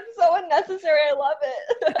 It's like, that's so unnecessary. I love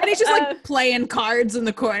it. And he's just like playing cards in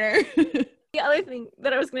the corner. The other thing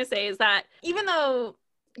that I was going to say is that even though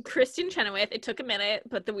Kristen Chenoweth, it took a minute,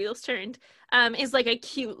 but the wheels turned, is like a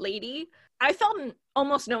cute lady, I felt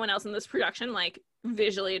almost no one else in this production like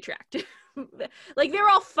visually attractive. Like they were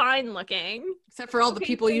all fine looking. Except for all the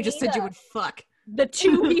people you just said you would fuck. The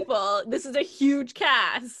two people. This is a huge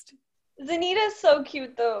cast. Zanita's so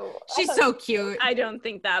cute though. She's so cute. I don't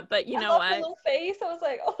think that, but you know I what? her little face. I was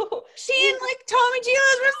like, oh. She and like Tommy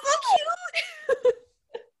Giles were so cute.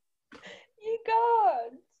 You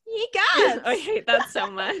God. You guys. I hate that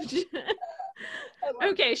so much.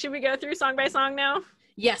 Okay, should we go through song by song now?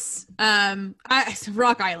 Yes.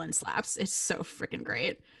 Rock Island slaps. It's so freaking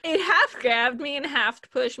great. It half grabbed me and half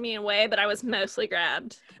pushed me away, but I was mostly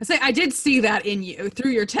grabbed. I did see that in you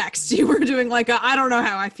through your text. You were doing like I don't know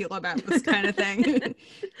how I feel about this kind of thing.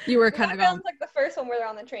 You were kind of going. Like the first one where they're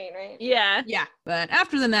on the train, right? Yeah. Yeah. But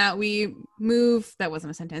after that, we move. That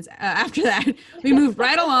wasn't a sentence. After that, we move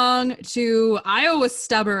right along to Iowa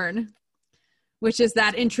Stubborn, which is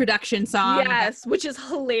that introduction song. Yes, which is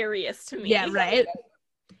hilarious to me. Yeah, right.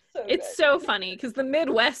 It's so funny because the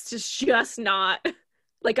Midwest is just not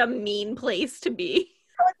like a mean place to be.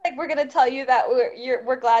 Like we're gonna tell you that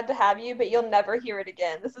we're glad to have you, but you'll never hear it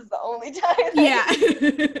again. This is the only time. Yeah.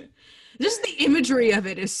 Just the imagery of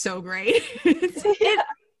it is so great.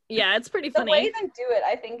 Yeah, it's pretty funny. The way they do it,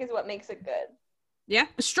 I think, is what makes it good. Yeah,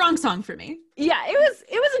 a strong song for me. Yeah, it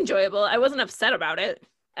was enjoyable. I wasn't upset about it.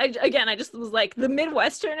 I just was like, the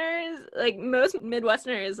Midwesterners, like most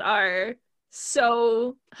Midwesterners are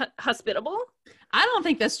so hospitable. I don't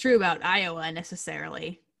think that's true about Iowa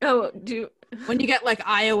necessarily. Oh, when you get like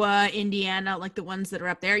Iowa, Indiana, like the ones that are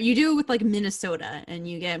up there, you do with like Minnesota, and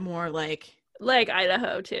you get more like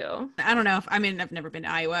Idaho too. I don't know I've never been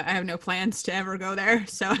to Iowa. I have no plans to ever go there,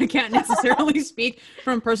 so I can't necessarily speak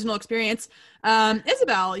from personal experience.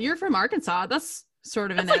 Isabel, you're from Arkansas. That's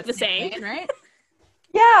sort of in that like the same vein, right?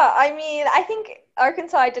 Yeah, I mean, I think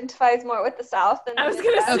Arkansas identifies more with the South than I was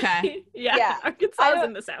gonna say. Okay. Yeah. Arkansas is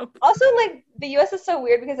in the South. Also, like, the U.S. is so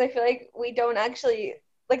weird because I feel like we don't actually,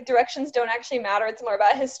 like, directions don't actually matter. It's more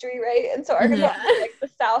about history, right? And so Arkansas is, like, the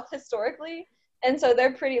South historically. And so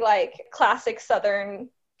they're pretty like classic Southern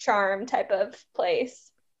charm type of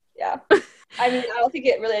place. Yeah. I mean, I don't think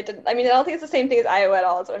it really did. I mean, I don't think it's the same thing as Iowa at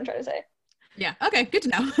all, is what I'm trying to say. Yeah. Okay. Good to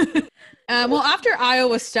know. Well, after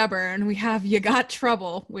Iowa Stubborn, we have You Got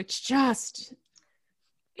Trouble, which just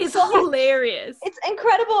It's hilarious. It's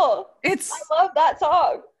incredible. I love that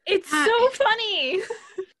song. It's so funny.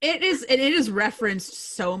 It is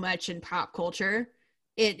referenced so much in pop culture.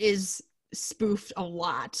 It is spoofed a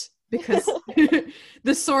lot because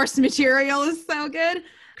the source material is so good.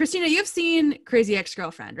 Christina, you've seen Crazy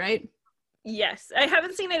Ex-Girlfriend, right? Yes. I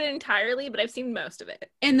haven't seen it entirely, but I've seen most of it.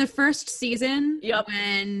 In the first season, Yep.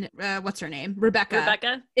 when what's her name?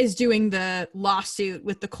 Rebecca is doing the lawsuit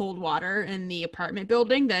with the cold water in the apartment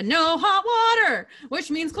building, the no hot water, which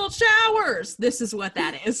means cold showers. This is what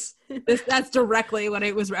that is. That's directly what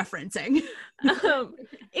it was referencing.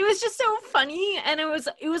 It was just so funny, and it was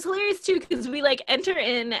hilarious too, because we like enter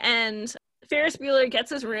in and Ferris Bueller gets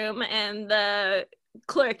his room and the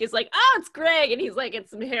clerk is like, oh, it's Greg, and he's like,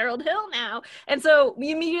 it's Harold Hill now. And so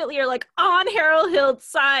we immediately are like on Harold Hill's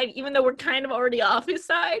side, even though we're kind of already off his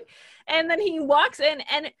side. And then he walks in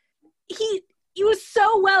and he was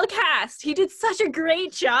so well cast. He did such a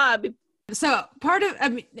great job. So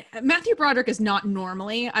Matthew Broderick is not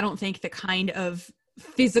normally, I don't think, the kind of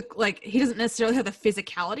physical, like, he doesn't necessarily have the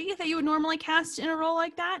physicality that you would normally cast in a role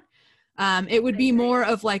like that. It would be more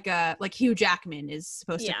of like Hugh Jackman is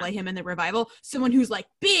supposed to play him in The Revival. Someone who's like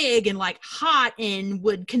big and like hot and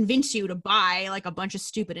would convince you to buy like a bunch of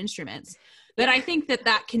stupid instruments. But I think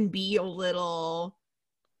that can be a little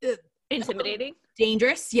intimidating,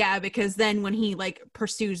 dangerous. Yeah. Because then when he like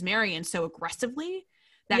pursues Marion so aggressively,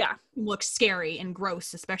 that looks scary and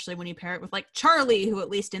gross, especially when you pair it with like Charlie, who at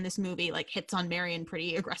least in this movie like hits on Marion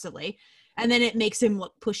pretty aggressively. And then it makes him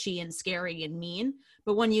look pushy and scary and mean.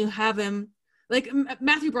 But when you have him, like,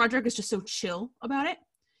 Matthew Broderick is just so chill about it.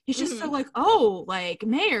 He's just so like, oh, like,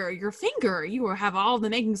 Mayor, your finger, you have all the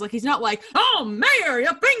makings. Like, he's not like, oh, Mayor,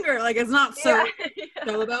 your finger. Like, it's not so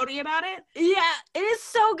showboaty about it. Yeah, it is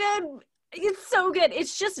so good. It's so good.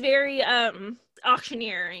 It's just very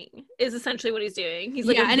auctioneering is essentially what he's doing. He's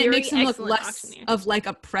like, and it makes him look less auctioneer. Of like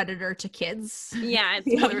a predator to kids. Yeah, it's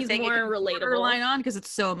he's more relatable line on, because it's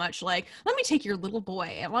so much like, let me take your little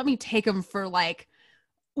boy and let me take him for like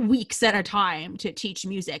weeks at a time to teach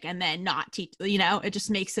music and then not teach, it just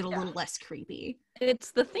makes it a little less creepy.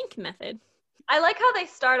 It's the think method. I like how they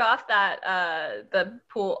start off that the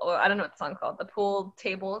pool, or I don't know what the song's called, the pool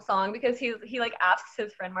table song, because he like asks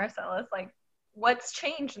his friend Marcellus like, what's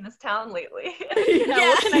changed in this town lately?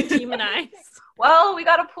 What can I demonize? Well, we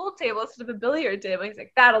got a pool table instead of a billiard table. He's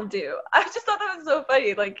like, that'll do. I just thought that was so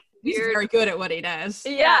funny. Like, he's very good at what he does.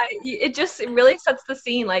 Yeah, it really sets the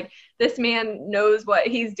scene. Like, this man knows what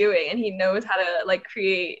he's doing, and he knows how to like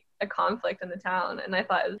create a conflict in the town. And I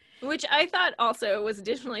thought, which I thought also was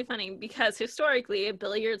additionally funny, because historically a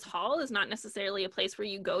billiards hall is not necessarily a place where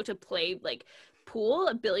you go to play like pool.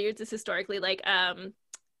 Billiards is historically like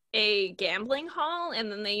a gambling hall,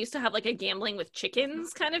 and then they used to have like a gambling with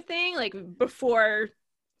chickens kind of thing, like before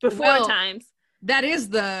times. That is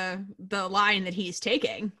the line that he's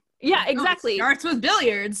taking. Yeah, exactly. It starts with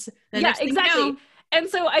billiards. Yeah, exactly. And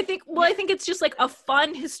so I think it's just like a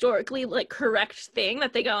fun historically like correct thing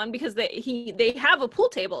that they go on, because they have a pool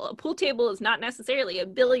table. A pool table is not necessarily a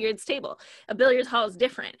billiards table. A billiards hall is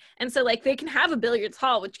different. And so like they can have a billiards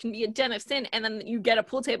hall, which can be a den of sin, and then you get a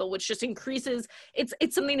pool table, which just increases.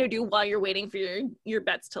 It's something to do while you're waiting for your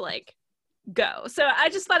bets to like go. So I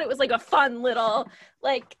just thought it was like a fun little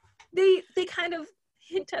like they kind of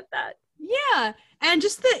hint at that. Yeah, and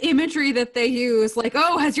just the imagery that they use, like,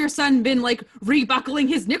 oh, has your son been, like, rebuckling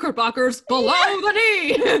his knickerbockers below the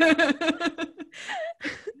knee?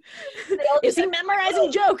 Is he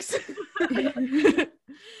memorizing jokes?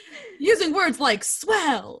 Using words like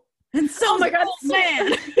swell and so. Oh my God,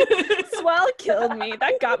 man. Swell killed me.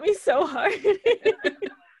 That got me so hard.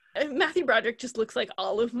 Matthew Broderick just looks like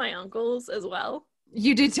all of my uncles as well.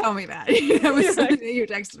 You did tell me that. That was something that you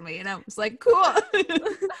texted me, and I was like, cool.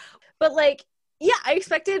 But like, yeah, I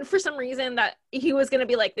expected for some reason that he was going to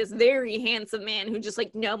be like this very handsome man who just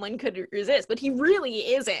like no one could resist, but he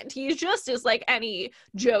really isn't. He's just as like any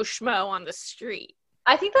Joe Schmo on the street.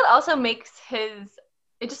 I think that also makes it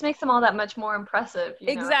just makes him all that much more impressive.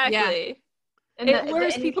 Exactly. Yeah. And it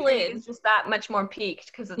lures people in. It's just that much more peaked,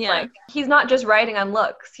 because it's like, he's not just writing on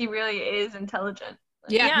looks. He really is intelligent.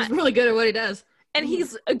 Yeah, he's really good at what he does. And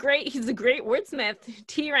he's a great wordsmith.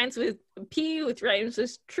 T rhymes with P, which rhymes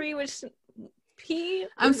with tree, which P.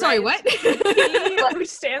 I'm sorry, what? P, which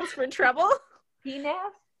stands for trouble. PNAF?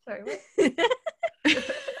 Sorry, what?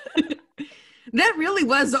 That really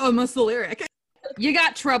was almost the lyric. You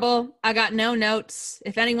got trouble. I got no notes.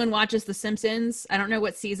 If anyone watches The Simpsons, I don't know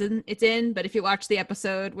what season it's in, but if you watch the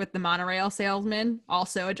episode with the monorail salesman,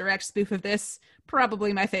 also a direct spoof of this,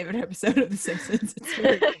 probably my favorite episode of The Simpsons. It's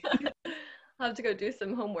very good. I'll have to go do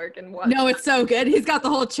some homework and watch. No, it's so good. He's got the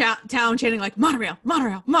whole town chanting like monorail,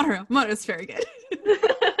 monorail, monorail, monorail. It's very good.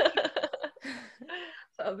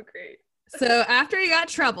 Sounds great. So after he got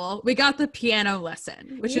trouble, we got the piano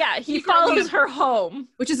lesson, which he follows her home.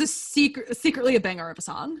 which is a secretly a banger of a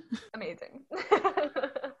song. Amazing.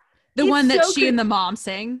 The He's one that so she and the mom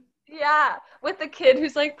sing. Yeah, with the kid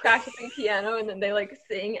who's like practicing piano and then they like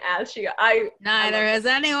sing as she. Neither has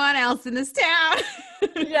anyone else in this town.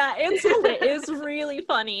 Yeah, it's really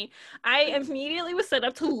funny. I immediately was set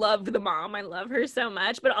up to love the mom. I love her so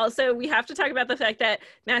much. But also, we have to talk about the fact that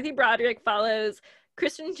Matthew Broderick follows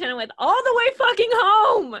Kristen Chenoweth all the way fucking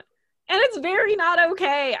home. And it's very not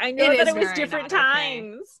okay. I know that it was different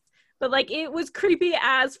times. But, like, it was creepy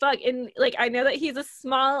as fuck. And, like, I know that he's a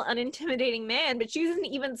small, unintimidating man, but she's an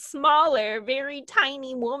even smaller, very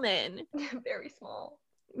tiny woman. Very small.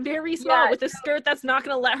 Very small, with a skirt that's not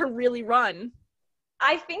going to let her really run.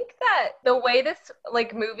 I think that the way this,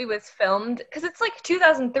 like, movie was filmed, because it's, like,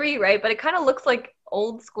 2003, right? But it kind of looks like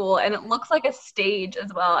old school, and it looks like a stage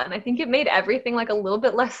as well. And I think it made everything, like, a little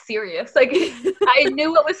bit less serious. Like, I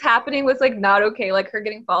knew what was happening was, like, not okay, like, her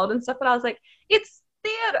getting followed and stuff, but I was like, it's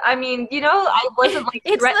theater. I mean, you know, I wasn't like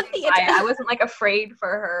threatened by it. I wasn't like afraid for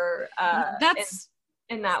her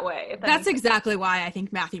in that way. That's exactly why I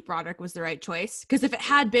think Matthew Broderick was the right choice. Because if it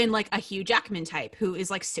had been like a Hugh Jackman type who is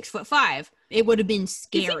like 6'5", it would have been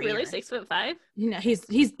scary. Is he really 6'5"? You know,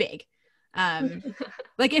 he's big.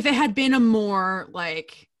 Like if it had been a more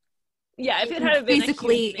like if it had been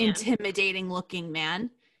physically intimidating looking man,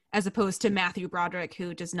 as opposed to Matthew Broderick,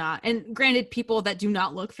 who does not. And granted, people that do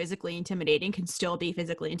not look physically intimidating can still be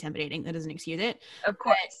physically intimidating. That doesn't excuse it. Of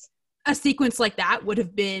course. A sequence like that would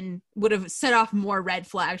have set off more red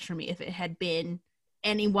flags for me if it had been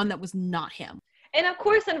anyone that was not him. And of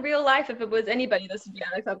course, in real life, if it was anybody, this would be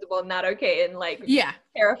unacceptable and not okay and like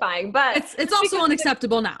terrifying. But it's also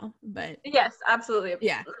unacceptable now. But yes, absolutely.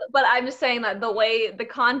 Yeah. But I'm just saying that the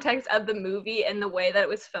context of the movie and the way that it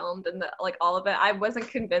was filmed and all of it, I wasn't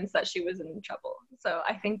convinced that she was in trouble. So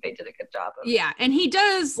I think they did a good job. And he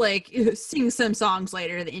does like sing some songs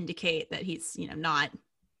later that indicate that he's not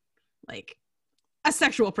like a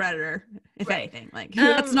sexual predator, if anything. Like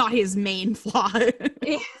that's not his main flaw.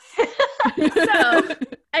 So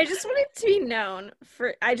I just wanted to be known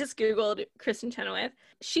for, I just Googled Kristen Chenoweth.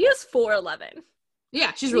 She is 4'11".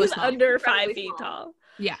 Yeah, she's really small. Under 5 feet tall.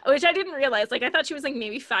 Yeah. Which I didn't realize. Like, I thought she was like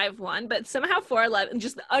maybe 5'1", but somehow 4'11",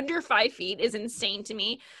 just under 5 feet is insane to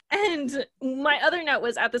me. And my other note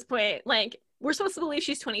was at this point, like, we're supposed to believe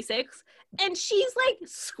she's 26, and she's like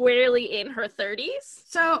squarely in her 30s.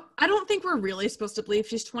 So I don't think we're really supposed to believe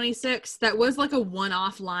she's 26. That was like a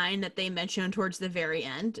one-off line that they mentioned towards the very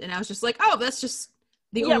end, and I was just like, oh, that's just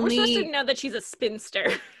the only. Yeah, we're supposed to know that she's a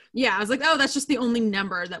spinster. Yeah, I was like, oh, that's just the only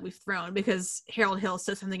number that we've thrown, because Harold Hill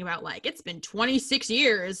says something about like it's been 26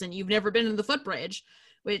 years and you've never been in the footbridge,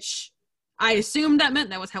 which I assumed that meant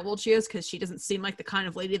that was how old she is, because she doesn't seem like the kind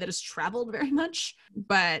of lady that has traveled very much.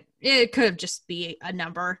 But it could just be a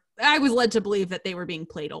number. I was led to believe that they were being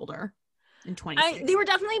played older in 26. They were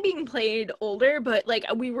definitely being played older, but like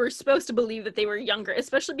we were supposed to believe that they were younger,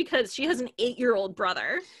 especially because she has an 8-year-old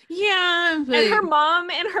brother. Yeah. And her mom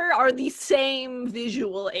and her are the same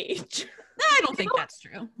visual age. I don't think that's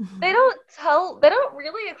true. They don't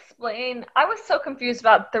really explain. I was so confused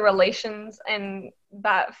about the relations and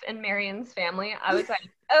that in Marion's family. I was like,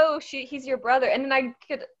 oh, he's your brother. And then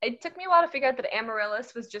it took me a while to figure out that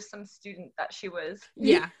Amaryllis was just some student that she was.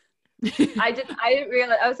 Yeah. I didn't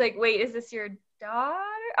realize. I was like, wait, is this your daughter?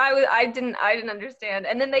 I didn't understand.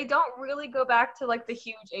 And then they don't really go back to like the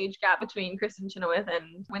huge age gap between Kristen Chenoweth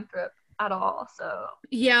and Winthrop at all. So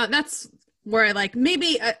yeah, that's where I like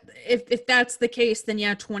maybe if that's the case, then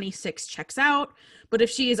yeah, 26 checks out. But if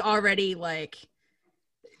she is already like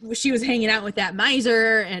she was hanging out with that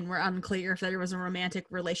miser and we're unclear if there was a romantic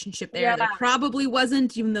relationship there, there probably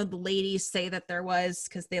wasn't, even though the ladies say that there was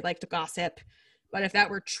because they like to gossip. But if that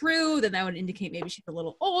were true, then that would indicate maybe she's a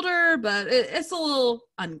little older, but it's a little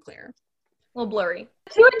unclear. A little blurry.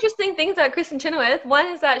 Two interesting things about Kristen Chenoweth. One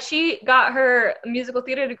is that she got her musical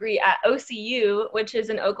theater degree at OCU, which is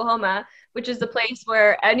in Oklahoma, which is the place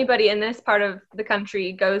where anybody in this part of the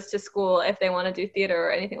country goes to school if they want to do theater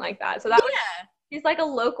or anything like that. So that was, she's like a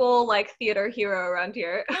local like theater hero around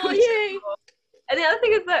here. Oh, yay. Cool. And the other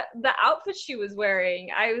thing is that the outfit she was wearing,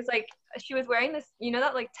 I was like, she was wearing this, you know,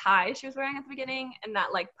 that like tie she was wearing at the beginning and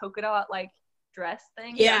that like polka dot like dress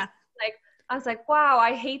thing. Yeah. Like, I was like, wow,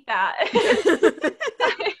 I hate that.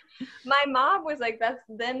 My mom was like, that's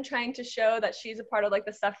them trying to show that she's a part of like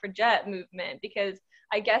the suffragette movement, because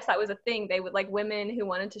I guess that was a thing. They would like women who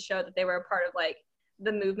wanted to show that they were a part of like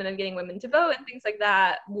the movement of getting women to vote and things like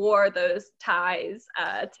that wore those ties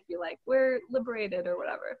to be like, we're liberated or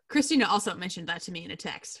whatever. Christina also mentioned that to me in a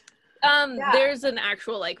text. There's an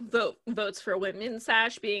actual like votes for women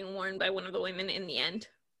sash being worn by one of the women in the end.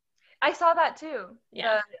 I saw that too.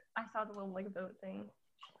 Yeah. I saw the little like vote thing.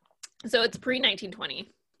 So it's pre-1920.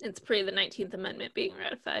 It's pre the 19th Amendment being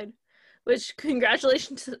ratified, which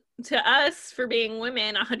congratulations to us for being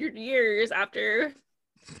women 100 years after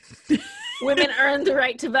women earned the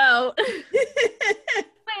right to vote.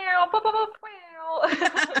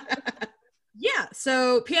 Yeah,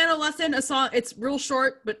 so piano lesson, a song, it's real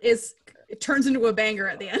short, but it turns into a banger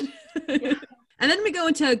at the end. And then we go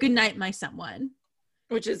into Good Night, My Someone.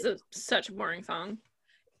 Which is such a boring song.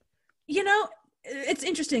 You know, it's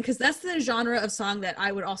interesting because that's the genre of song that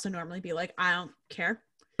I would also normally be like, I don't care.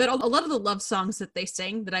 But a lot of the love songs that they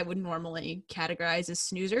sing that I would normally categorize as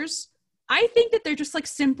snoozers, I think that they're just like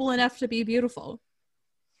simple enough to be beautiful.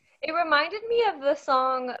 It reminded me of the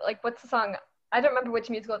song, like, what's the song? I don't remember which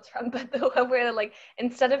musical it's from, but the one where, like,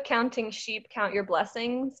 instead of counting sheep, count your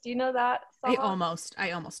blessings. Do you know that song?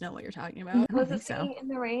 I almost know what you're talking about. Was it Singing in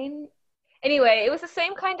the Rain? Anyway, it was the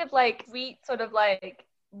same kind of, like, sweet sort of, like,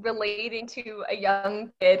 relating to a young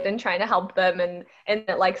kid and trying to help them and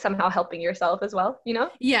like somehow helping yourself as well, you know?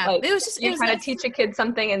 Yeah, like, it was just you're trying to teach a kid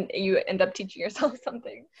something and you end up teaching yourself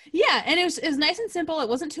something. Yeah, and it was nice and simple. It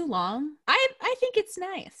wasn't too long. I think it's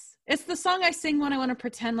nice. It's the song I sing when I want to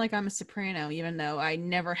pretend like I'm a soprano, even though I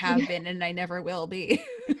never have been and I never will be.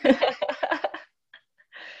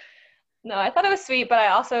 No, I thought it was sweet, but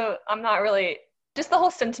I'm not really, just the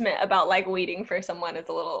whole sentiment about like waiting for someone is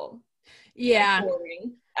a little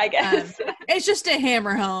boring, I guess. It's just to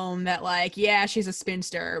hammer home that like, yeah, she's a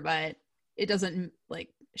spinster, but it doesn't like,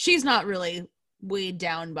 she's not really weighed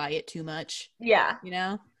down by it too much. Yeah. You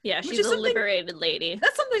know? Yeah, she's a liberated lady.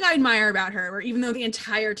 That's something I admire about her, where even though the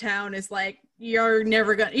entire town is like, you're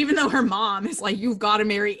never gonna, even though her mom is like, you've got to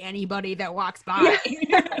marry anybody that walks by.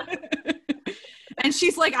 Yeah. And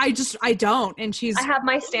she's like, I don't. And I have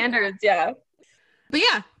my standards, yeah. But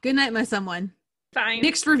yeah, Good Night, My Someone. Fine.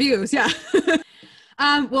 Mixed reviews, yeah.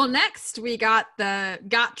 Well, next we got the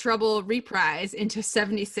Got Trouble reprise into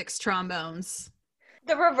 76 trombones.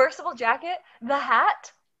 The reversible jacket, the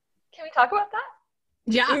hat. Can we talk about that?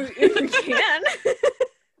 Yeah. We can.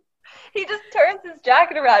 He just turns his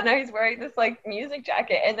jacket around. Now he's wearing this like music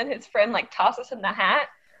jacket, and then his friend like tosses him the hat,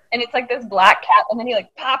 and it's like this black cap, and then he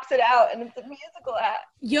like pops it out, and it's a musical hat.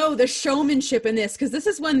 Yo, the showmanship in this, because this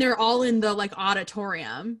is when they're all in the like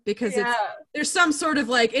auditorium, because there's some sort of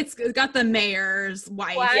like, it's got the mayor's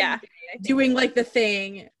wife doing like the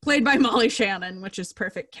thing, played by Molly Shannon, which is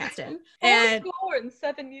perfect casting. And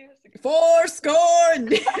 7 years ago. 4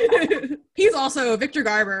 He's also, Victor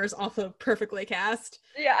Garber is also perfectly cast.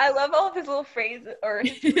 Yeah, I love all of his little phrases, or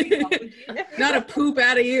his phraseology. Not a poop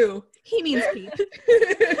out of you. He means peep.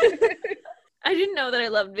 I didn't know that I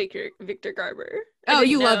loved Victor Garber. Oh,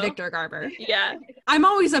 you love Victor Garber. Yeah. I'm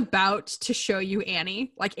always about to show you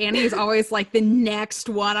Annie. Like, Annie is always like the next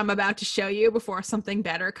one I'm about to show you before something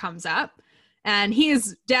better comes up. And he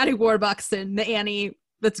is Daddy Warbucks, the Annie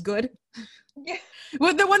that's good. Yeah.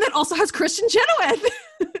 Well, the one that also has Kristen Chenoweth.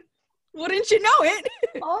 Wouldn't you know it?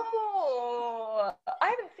 Oh, I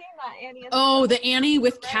haven't seen that Annie. Oh, the Annie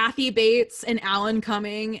with Kathy Bates and Alan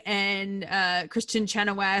Cumming and Kristen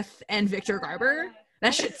Chenoweth and Victor Garber.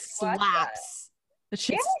 That shit slaps. That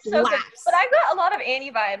shit slaps. So but I got a lot of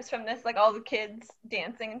Annie vibes from this, like all the kids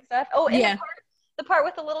dancing and stuff. Oh, and the part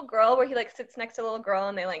with the little girl where he like sits next to a little girl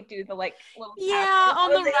and they like do the like little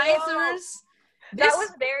on the risers. That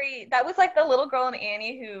was like the little girl in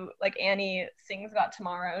Annie who like Annie sings about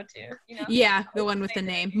tomorrow too, you know? Yeah, the one with the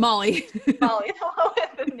name. Molly. Molly, the one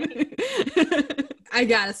with the name. I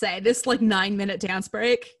gotta say, this like 9-minute dance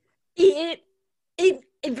break.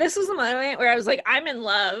 This was the moment where I was like, I'm in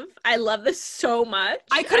love. I love this so much.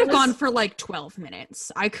 I could have gone for like 12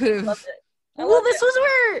 minutes. I could have. Well, this was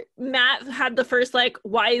where Matt had the first like,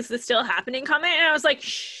 why is this still happening comment? And I was like,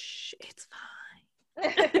 shh, it's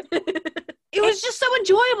fine. It was just so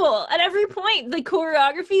enjoyable at every point. The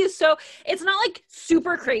choreography is it's not like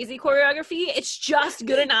super crazy choreography. It's just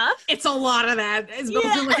good enough. It's a lot of that. It's built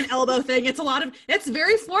in like an elbow thing. It's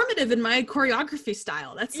very formative in my choreography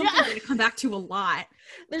style. That's something I'm going to come back to a lot.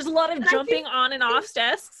 There's a lot of jumping on and off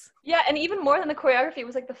desks. Yeah, and even more than the choreography, it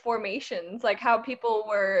was like the formations, like how people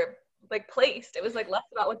were like placed. It was like less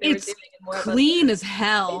about what they It's were doing and more clean as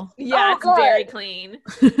hell. Yeah, Oh, it's very God. clean.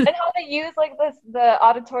 and how they use like the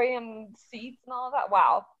auditorium seats and all of that.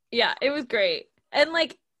 Wow. Yeah, it was great. And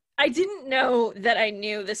like, I didn't know that I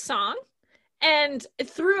knew this song. And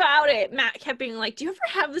throughout it, Matt kept being like, do you ever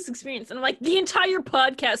have this experience? And I'm like, the entire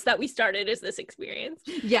podcast that we started is this experience.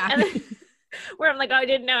 Yeah. And then, where I'm like, oh, I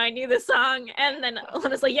didn't know I knew this song. And then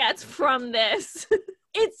Alana's like, yeah, it's from this.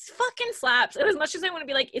 It's fucking slaps. And as much as I want to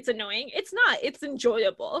be like, it's annoying, it's not. It's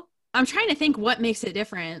enjoyable. I'm trying to think what makes it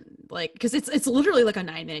different. Like, because it's literally like a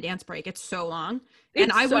 9-minute dance break. It's so long.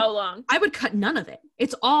 It's And long. I would cut none of it.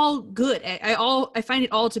 It's all good. I find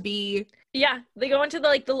it all to be. Yeah, they go into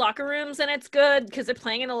the locker rooms and it's good because they're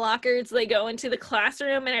playing in the lockers. They go into the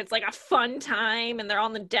classroom and it's like a fun time and they're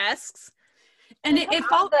on the desks. And They it come out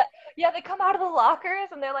felt. of they come out of the lockers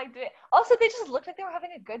and they're like, also they just looked like they were having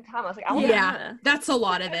a good time. I was like, I want Yeah, that's a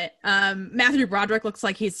lot of it. Matthew Broderick looks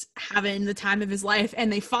like he's having the time of his life,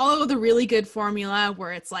 and they follow the really good formula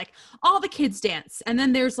where it's like all the kids dance, and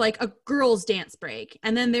then there's like a girls dance break,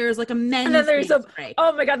 and then there's like a men's dance break.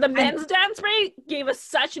 Oh my god, the men's dance break gave us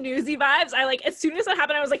such Newsy vibes. I like, as soon as that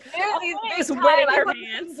happened, I was like, Newsies, oh, big winning time. her I love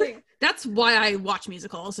pants. Newsies. That's why I watch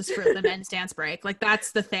musicals, is for the men's dance break. Like,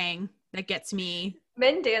 that's the thing that gets me.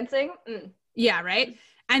 Men dancing. Yeah, right.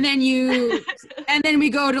 And then we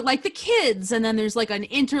go to like the kids, and then there's like an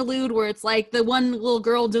interlude where it's like the one little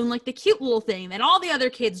girl doing like the cute little thing, then all the other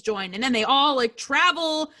kids join, and then they all like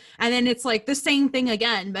travel, and then it's like the same thing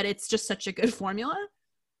again, but it's just such a good formula.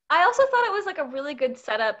 I also thought it was like a really good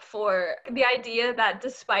setup for the idea that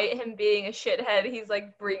despite him being a shithead, he's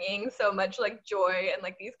like bringing so much like joy and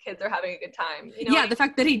like these kids are having a good time. You know? Yeah, the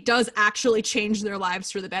fact that he does actually change their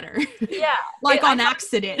lives for the better. Yeah. Like on I thought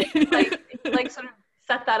accident. like sort of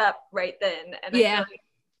set that up right then. And Yeah. I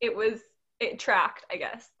feel like it tracked, I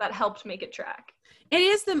guess. That helped make it track. It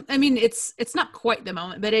is it's not quite the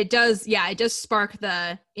moment, but it does spark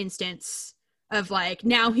the instance of like,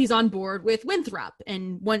 now he's on board with Winthrop,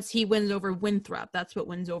 and once he wins over Winthrop, that's what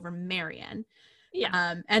wins over Marianne.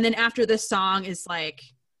 Yeah. And then after this song is like,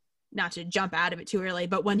 not to jump out of it too early,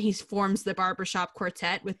 but when he forms the barbershop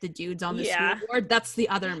quartet with the dudes on the school board, that's the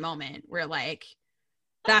other moment where like,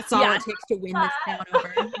 that's all it takes to win this town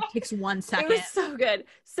over. It takes 1 second. It was so good.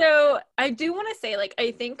 So I do want to say, like,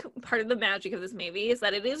 I think part of the magic of this movie is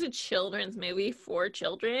that it is a children's movie for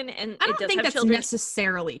children, and I it don't does think have that's children.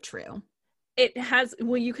 necessarily true. It has.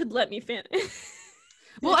 Well, you could let me finish.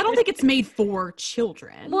 Well, I don't think it's made for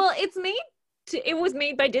children. Well, it was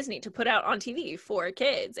made by Disney to put out on TV for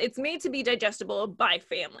kids. It's made to be digestible by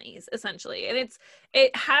families, essentially. And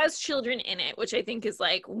it has children in it, which I think is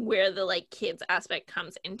like where the like kids aspect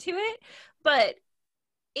comes into it. But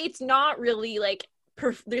it's not really like,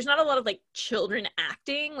 there's not a lot of like children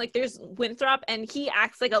acting. Like there's Winthrop and he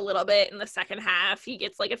acts like a little bit in the second half. He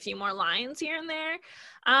gets like a few more lines here and there.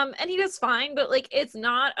 And he does fine, but like it's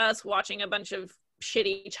not us watching a bunch of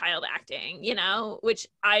shitty child acting, you know, which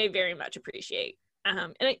I very much appreciate.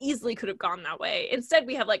 And it easily could have gone that way. Instead,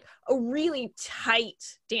 we have like a really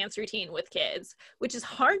tight dance routine with kids, which is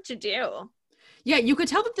hard to do. Yeah, you could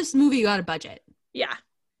tell that this movie got a budget. Yeah.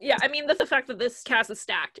 Yeah, I mean, that's the fact that this cast is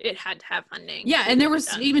stacked. It had to have funding. Yeah, and there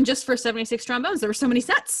was, even just for 76 trombones, there were so many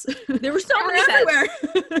sets. There were so They were many sets.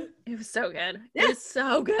 everywhere. It was so good. Yeah. It was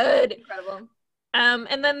so good. Incredible.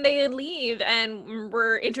 And then they leave and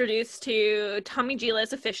we're introduced to Tommy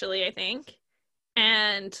Gillis officially, I think,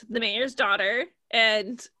 and the mayor's daughter,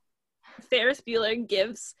 and Ferris Bueller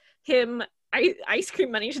gives him ice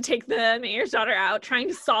cream money to take the mayor's daughter out, trying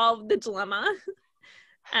to solve the dilemma.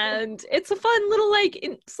 And it's a fun little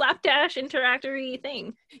like slapdash interactory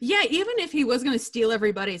thing. Yeah, even if he was going to steal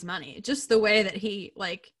everybody's money, just the way that he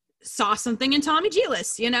like saw something in Tommy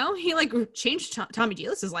Gillis, you know, he like changed Tommy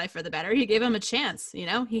Gillis's life for the better. He gave him a chance, you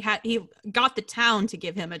know, he got the town to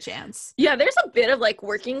give him a chance. Yeah, there's a bit of like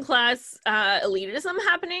working class elitism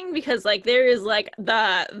happening, because like there is like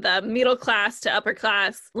the middle class to upper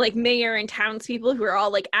class like mayor and townspeople who are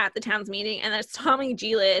all like at the town's meeting, and there's Tommy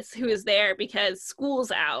Gillis who is there because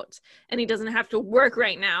school's out and he doesn't have to work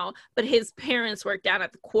right now, but his parents work down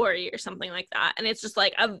at the quarry or something like that, and it's just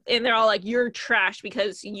like and they're all like, you're trash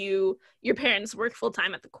because your parents work full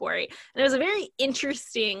time at the quarry. And it was a very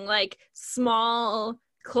interesting like small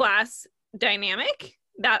class dynamic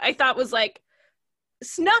that I thought was like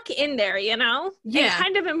snuck in there, you know? Yeah. And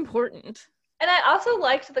kind of important. And I also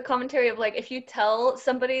liked the commentary of like, if you tell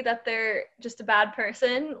somebody that they're just a bad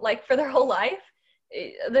person, like for their whole life,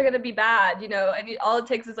 they're going to be bad, you know? And all it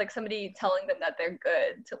takes is like somebody telling them that they're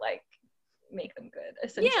good to like make them good,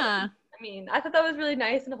 essentially. Yeah. I mean, I thought that was really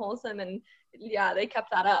nice and wholesome, and yeah, they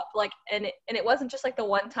kept that up. Like, and it wasn't just like the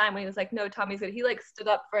one time when he was like, no, Tommy's good. He like stood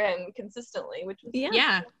up for him consistently, which was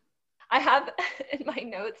Yeah. I have in my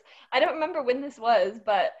notes, I don't remember when this was,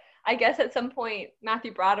 but I guess at some point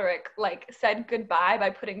Matthew Broderick like said goodbye by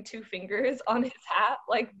putting 2 fingers on his hat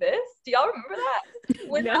like this. Do y'all remember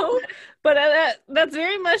that? No, but that's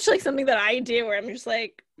very much like something that I do, where I'm just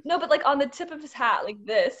like, no, but like on the tip of his hat like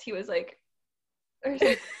this, he was like, or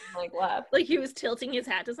something like left. like he was tilting his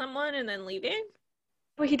hat to someone and then leaving.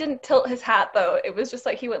 But he didn't tilt his hat though. It was just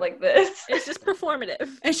like he went like this. It's just performative.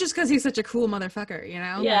 It's just because he's such a cool motherfucker, you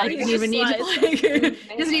know? Yeah, Like, he doesn't even need to just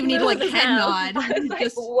like doesn't even need to like What the head hell? nod. I was like,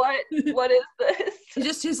 Just, what is this?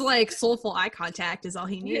 just his like soulful eye contact is all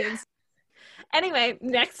he needs. Anyway,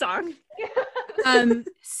 next song.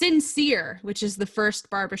 Sincere, which is the first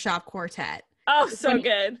barbershop quartet, Oh, so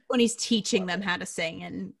good. when he's teaching them how to sing,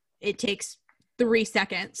 and it takes 3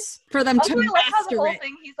 seconds for them Also, to I like how the master whole it.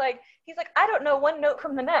 thing, he's like, I don't know one note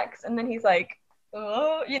from the next, and then he's like,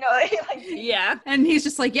 oh, you know, he like, Yeah. And he's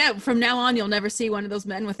just like, yeah, from now on, you'll never see one of those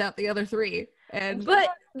men without the other 3. And But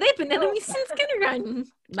they've been enemies since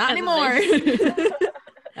kindergarten. not as a anymore.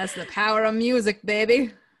 That's the power of music,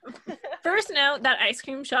 baby. First note, that ice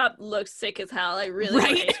cream shop looks sick as hell. I really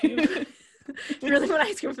want ice cream. Right? Really want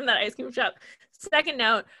ice cream from that ice cream shop. Second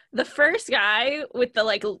note, the first guy with the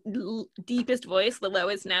like deepest voice, the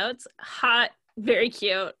lowest notes, hot, very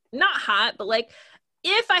cute. Not hot, but like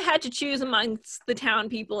if I had to choose amongst the town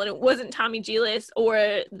people and it wasn't Tommy Giles or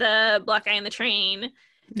the black guy in the train,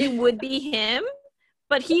 it would be him.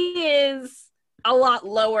 But he is a lot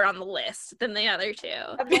lower on the list than the other 2.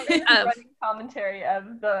 I'm loving the running commentary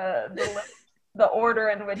of the order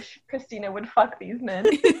in which Christina would fuck these men.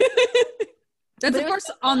 That's, But of it was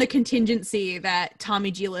course, on the contingency that Tommy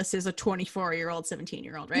Giles is a 24-year-old,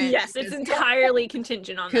 17-year-old, right? Yes, it's entirely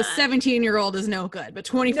contingent on Because that. 17-year-old is no good, but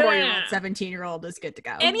 24-year-old, No. 17-year-old is good to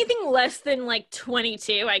go. Anything less than like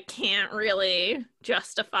 22, I can't really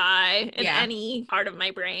justify in Yeah. any part of my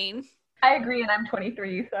brain. I agree, and I'm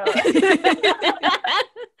 23, so.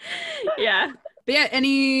 Yeah. But yeah,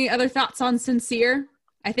 any other thoughts on Sincere?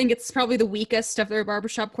 I think it's probably the weakest of their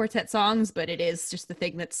barbershop quartet songs, but it is just the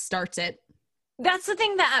thing that starts it. That's the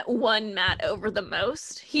thing that won Matt over the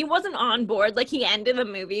most. He wasn't on board. Like, he ended the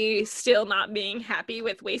movie still not being happy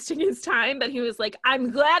with wasting his time, but he was like, I'm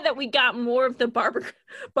glad that we got more of the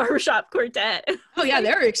barbershop quartet. Oh yeah,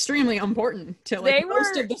 they're extremely important to like They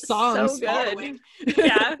most were of the songs. so good. following.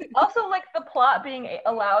 Yeah. Also, like, the plot being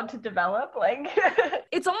allowed to develop, like.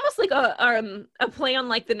 It's almost like a play on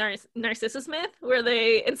like the Narcissus myth, where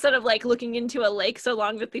they, instead of like looking into a lake so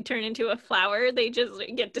long that they turn into a flower, they just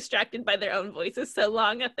get distracted by their own voices so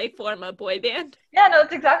long that they form a boy band. Yeah, no,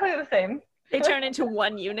 it's exactly the same. They turn into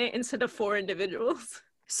one unit instead of 4 individuals.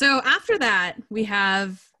 So after that, we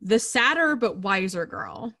have The Sadder But Wiser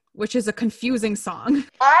Girl, which is a confusing song.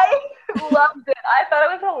 I loved it. I thought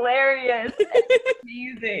it was hilarious. It's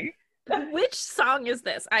amazing. Which song is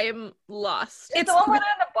this? I am lost. It's the one where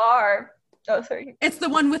they're in the bar. Oh, sorry. It's the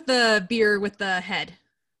one with the beer with the head.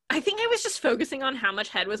 I think I was just focusing on how much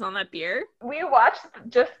head was on that beer. We watched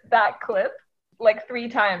just that clip like 3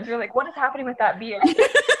 times. We were like, what is happening with that beer?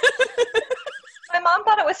 My mom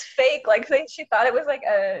thought it was fake. Like, she thought it was like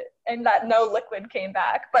and that no liquid came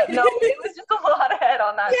back. But no, it was just a lot of head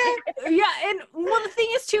on that beer. Yeah, and well, the thing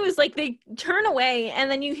is too is like they turn away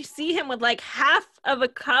and then you see him with like half of a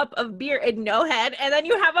cup of beer and no head, and then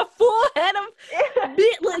you have a full head of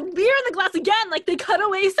beer in the glass again. Like they cut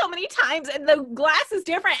away so many times and the glass is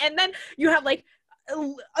different, and then you have like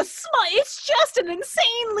a small. It's just an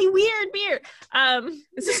insanely weird beer.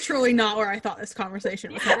 This is truly not where I thought this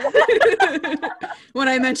conversation was headed. When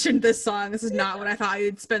I mentioned this song, this is not what I thought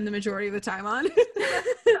you'd spend the majority of the time on.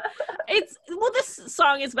 This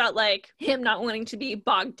song is about like him not wanting to be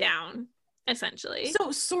bogged down, essentially.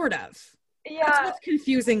 So sort of. That's Yeah. what's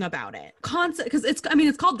confusing about it. Concept, because it's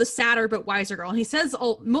called The Sadder But Wiser Girl. And he says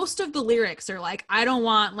most of the lyrics are like, I don't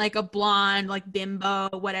want like a blonde, like bimbo,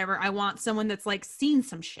 whatever. I want someone that's like seen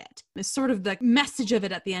some shit. It's sort of the message of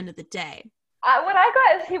it at the end of the day. What I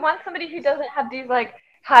got is he wants somebody who doesn't have these like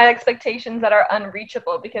high expectations that are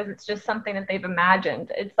unreachable because it's just something that they've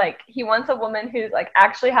imagined. It's like he wants a woman who's like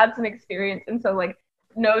actually had some experience and so like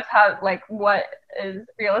knows how like what is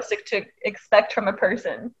realistic to expect from a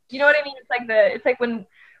person. You know what I mean? It's like when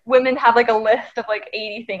women have like a list of like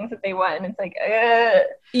 80 things that they want and it's like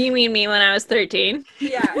You mean me when I was 13?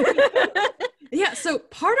 yeah. Yeah, so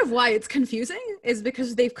part of why it's confusing is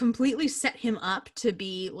because they've completely set him up to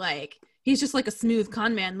be like, he's just like a smooth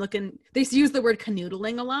con man looking. They use the word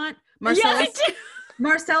canoodling a lot. Marcellus,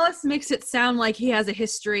 Marcellus makes it sound like he has a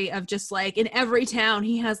history of just like in every town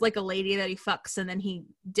he has like a lady that he fucks and then he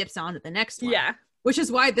dips on to the next one. Yeah. Which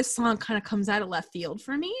is why this song kind of comes out of left field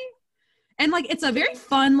for me. And like it's a very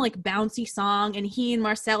fun, like bouncy song, and he and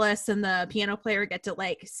Marcellus and the piano player get to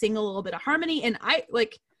like sing a little bit of harmony. And I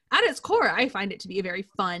like at its core, I find it to be a very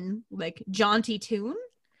fun, like jaunty tune.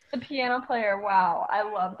 The piano player, wow, I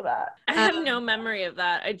loved that. I have no memory of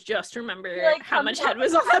that. I just remember He, like, how much comes head up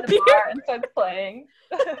was to on that the bar beer. and starts playing.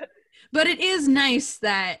 But it is nice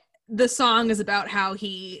that the song is about how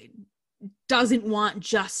he doesn't want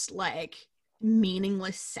just like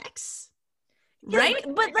meaningless sex. Right?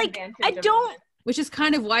 But like, Advantage I of don't. Which is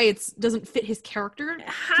kind of why it doesn't fit his character.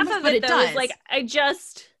 Half much, of but it it though is does. like, I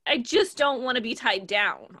just don't want to be tied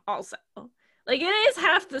down. Also, like it is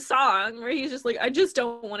half the song where he's just like, I just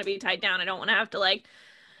don't want to be tied down. I don't want to have to like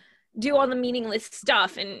do all the meaningless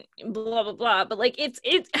stuff and blah blah blah. But like it's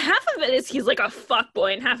half of it is he's like a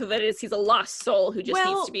fuckboy, and half of it is he's a lost soul who just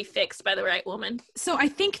needs to be fixed by the right woman. So I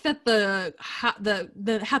think that the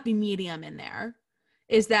happy medium in there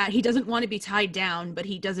is that he doesn't want to be tied down, but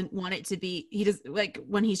he doesn't want it to be, he does like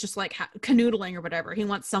when he's just like canoodling or whatever, he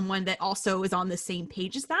wants someone that also is on the same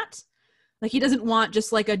page as that. Like he doesn't want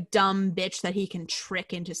just like a dumb bitch that he can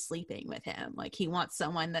trick into sleeping with him. Like he wants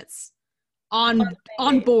someone that's on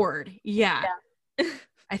board. Yeah.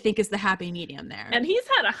 I think is the happy medium there. And he's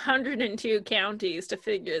had 102 counties to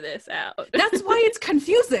figure this out. That's why it's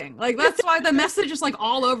confusing. Like that's why the message is like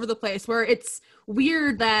all over the place, where it's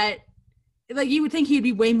weird that like you would think he'd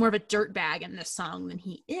be way more of a dirtbag in this song than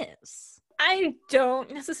he is. I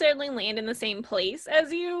don't necessarily land in the same place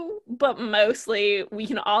as you, but mostly we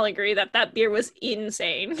can all agree that that beer was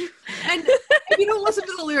insane. And if you don't listen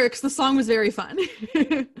to the lyrics, the song was very fun.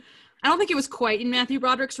 I don't think it was quite in Matthew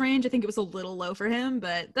Broderick's range. I think it was a little low for him,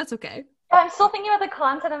 but that's okay. I'm still thinking about the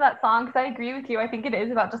content of that song because I agree with you. I think it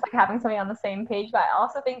is about just like having somebody on the same page, but I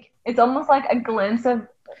also think it's almost like a glimpse of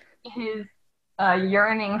his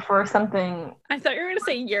yearning for something. I thought you were going to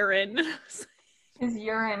say urine. His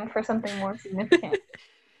urine for something more significant.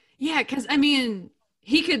 Yeah, because I mean,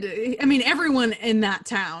 everyone in that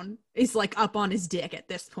town is like up on his dick at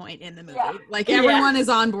this point in the movie. Yeah. Like everyone is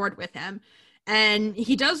on board with him. And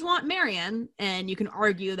he does want Marion, and you can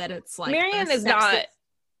argue that it's like Marion is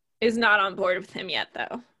not on board with him yet,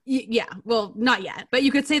 though. Yeah, well, not yet, but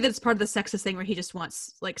you could say that it's part of the sexist thing where he just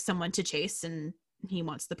wants like someone to chase, and he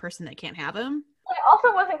wants the person that can't have him. I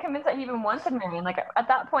also wasn't convinced that he even wanted Marion. Like at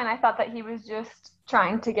that point, I thought that he was just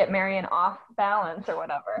trying to get Marion off balance or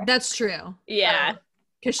whatever. That's true, Yeah.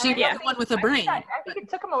 because she was the one with a brain. I think it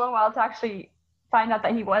took him a little while to actually find out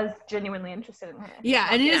that he was genuinely interested in her. Yeah,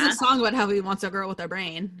 and it is a song about how he wants a girl with a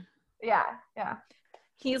brain. Yeah.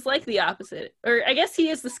 He's like the opposite. Or I guess he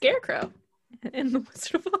is the Scarecrow in The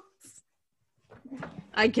Wizard of Oz.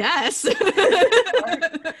 I guess.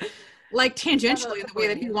 Like tangentially the way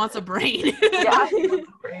that he wants a brain. Yeah, he wants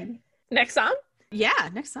a brain. Next song? Yeah,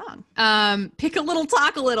 next song. Pick a Little,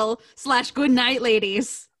 Talk a Little / Good Night,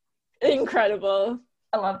 Ladies. Incredible.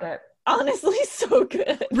 I loved it. Honestly, so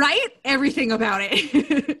good. Right? Everything about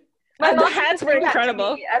it. My The mom hats were sang that to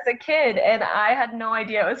incredible. me as a kid, and I had no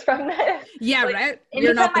idea it was from this. Yeah, Like, right?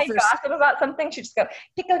 Anytime I gossip about something, she'd just go,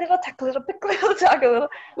 pick a little, talk a little, pick a little, talk a little.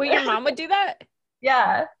 Wait, your mom would do that?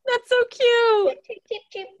 Yeah. That's so cute. Cheep, cheep,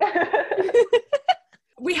 cheep.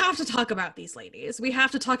 We have to talk about these ladies. We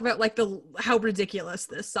have to talk about like how ridiculous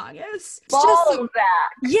this song is. It's Balzac.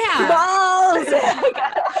 yeah.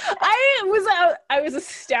 I was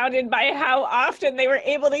astounded by how often they were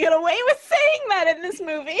able to get away with saying that in this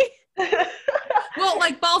movie. Well,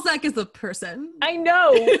 like Balzac is a person. I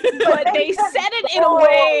know, but they said it in a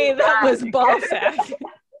way that was Balzac.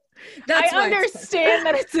 That's I why it's understand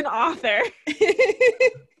that it's an author.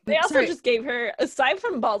 They also Sorry. just gave her, aside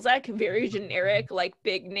from Balzac, very generic, like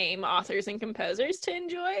big name authors and composers to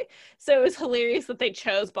enjoy. So it was hilarious that they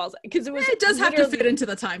chose Balzac because it was. It does have to fit into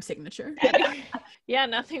the time signature. Yeah,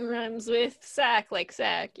 nothing rhymes with sack like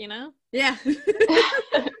sack, you know? Yeah.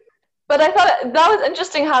 But I thought that was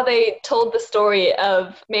interesting how they told the story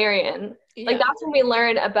of Marion. Like, that's when we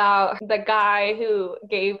learn about the guy who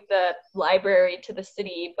gave the library to the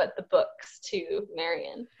city, but the books to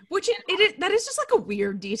Marion. Which that is just like a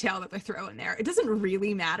weird detail that they throw in there. It doesn't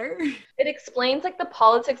really matter. It explains like the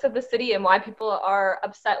politics of the city and why people are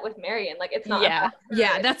upset with Marion. Like, it's not about her,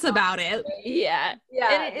 Yeah, it's that's about it. Yeah.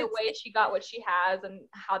 Yeah, And the way she got what she has and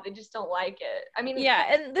how they just don't like it. I mean,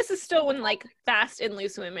 Yeah, and this is still when like fast and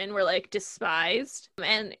loose women were like despised,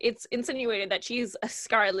 and it's insinuated that she's a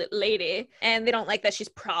scarlet lady, and they don't like that she's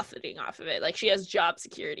profiting off of it. Like she has job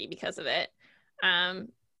security because of it.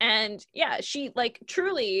 And yeah, she like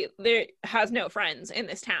truly there has no friends in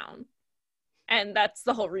this town. And that's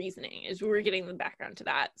the whole reasoning, is we're getting the background to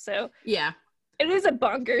that. So Yeah. it is a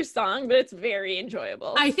bonkers song, but it's very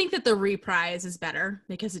enjoyable. I think that the reprise is better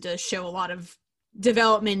because it does show a lot of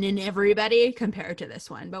development in everybody compared to this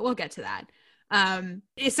one, but we'll get to that.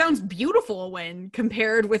 It sounds beautiful when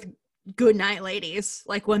compared with Good Night Ladies,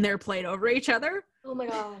 like when they're played over each other. Oh my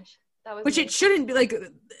gosh. That was Which amazing.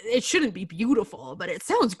 it shouldn't be beautiful, but it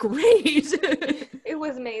sounds great. It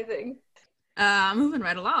was amazing. Moving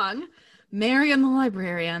right along. Marion the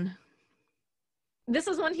Librarian. This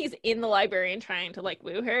is when he's in the library and trying to like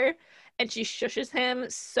woo her, and she shushes him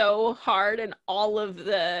so hard, and all of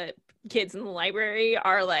the kids in the library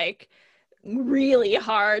are like really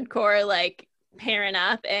hardcore, like pairing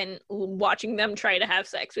up and watching them try to have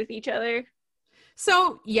sex with each other.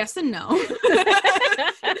 So, yes and no.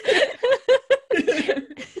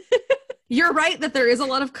 You're right that there is a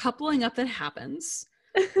lot of coupling up that happens.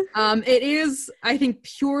 It is, I think,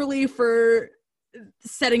 purely for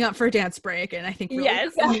setting up for a dance break, and I think really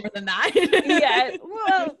Yes. more than that. Yeah,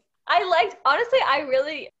 well, Honestly,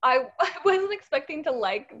 I wasn't expecting to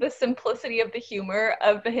like the simplicity of the humor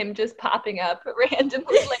of him just popping up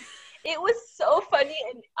randomly. Like, it was so funny,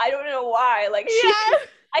 and I don't know why. Like,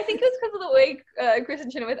 I think it was because of the way Kristen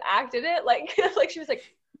Chenoweth acted it. Like, like she was like,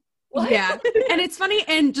 what? Yeah. And it's funny,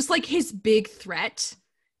 and just like his big threat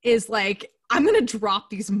is like, I'm gonna drop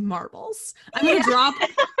these marbles. I'm gonna drop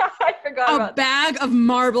I forgot a about that. bag of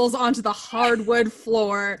marbles onto the hardwood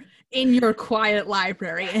floor in your quiet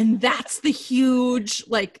library, and that's the huge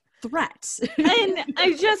like threat. and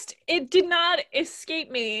it did not escape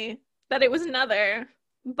me that it was another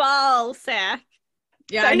ball sack.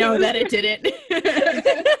 Yeah, I know that it didn't. It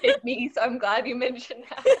didn't hit me, so I'm glad you mentioned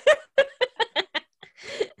that.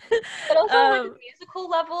 But also, like, the musical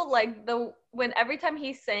level, like when every time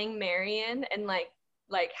he sang Marion and like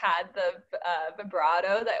had the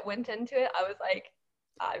vibrato that went into it, I was like,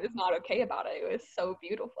 I was not okay about it. It was so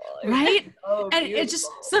beautiful. It was Right? so And it's just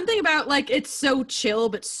beautiful. something about like, it's so chill,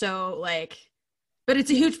 but so like, but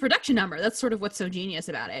it's a huge production number. That's sort of what's so genius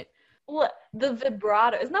about it. Well, the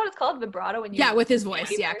vibrato, isn't that what it's called? Vibrato when you Yeah, with his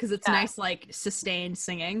voice. Yeah, flavor? because it's Yeah. nice, like sustained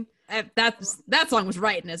singing. That song was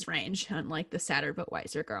right in his range, unlike the sadder but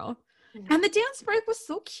wiser girl. And the dance break was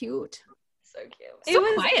so cute. So cute. So It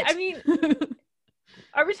was quiet. I mean,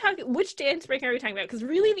 are we talking, which dance break are we talking about? Because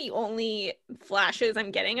really the only flashes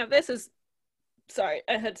I'm getting of this is, sorry,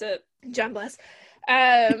 I had to, John bless.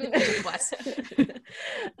 Bless.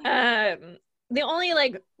 The only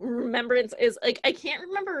like remembrance is like, I can't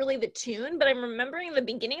remember really the tune, but I'm remembering the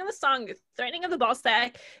beginning of the song, the threatening of the ball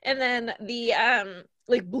sack, and then the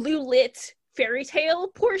like blue lit fairy tale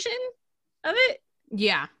portion of it.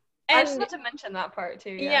 Yeah. I just And have to mention that part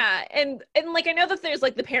too. yeah, and like I know that there's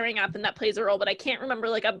like the pairing up and that plays a role, but I can't remember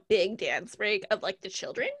like a big dance break of like the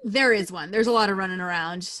children. There is one. There's a lot of running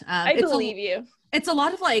around. I believe you. It's a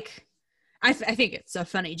lot of like, I think it's a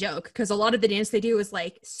funny joke because a lot of the dance they do is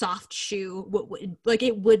like soft shoe, like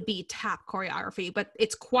it would be tap choreography, but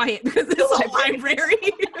it's quiet because it's a library.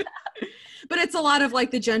 But it's a lot of like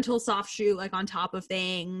the gentle soft shoe, like on top of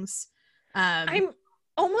things. I'm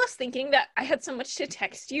almost thinking that I had so much to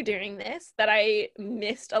text you during this that I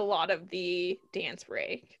missed a lot of the dance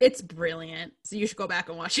break. It's brilliant. So you should go back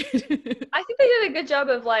and watch it. I think they did a good job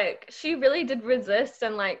of like, she really did resist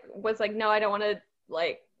and like was like, no, I don't want to,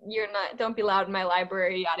 like, don't be loud in my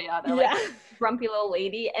library, yada yada. Yeah. Like, grumpy little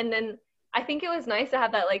lady. And then I think it was nice to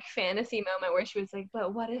have that like fantasy moment where she was like,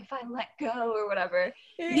 but what if I let go or whatever.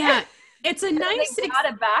 Yeah. It's a And then nice they got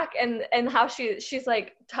it back and how she's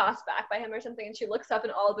like tossed back by him or something, and she looks up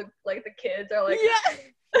and all the like the kids are like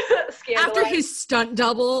scandalized. after his stunt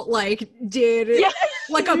double like did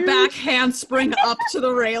like a back handspring up to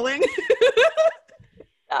the railing.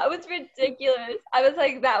 That was ridiculous. I was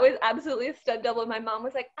like, that was absolutely a stunt double. My mom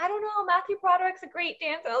was like, I don't know, Matthew Broderick's a great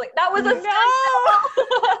dancer. I was like, that was a stunt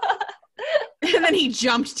double. And then he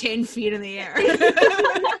jumped 10 feet in the air.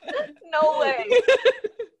 No way.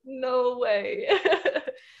 No way.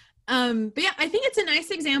 But yeah, I think it's a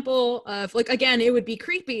nice example of like, again, it would be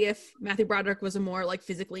creepy if Matthew Broderick was a more like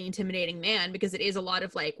physically intimidating man, because it is a lot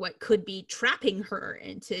of like what could be trapping her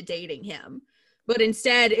into dating him. But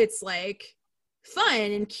instead it's like fun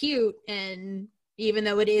and cute, and even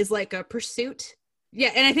though it is like a pursuit.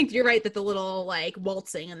 Yeah, and I think you're right that the little like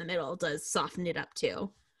waltzing in the middle does soften it up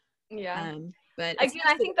too. Yeah. But Again,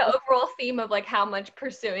 I think the overall theme of like how much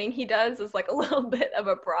pursuing he does is like a little bit of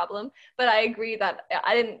a problem. But I agree that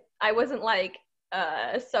I wasn't like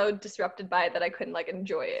so disrupted by it that I couldn't like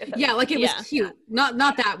enjoy it. Yeah, like it was Yeah. cute. Not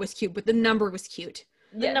that was cute, but the number was cute.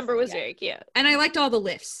 The Yes, number was yeah. very cute. And I liked all the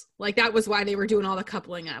lifts. Like that was why they were doing all the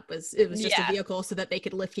coupling up. It was just Yeah. a vehicle so that they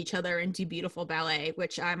could lift each other and do beautiful ballet,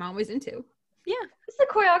 which I'm always into. Yeah. Who's the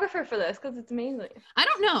choreographer for this? Because it's amazing. I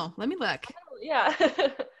don't know. Let me look. Yeah.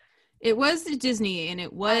 It was Disney and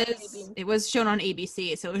it Maybe. was shown on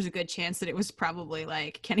ABC, so there's a good chance that it was probably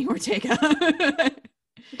like Kenny Ortega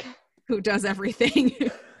who does everything.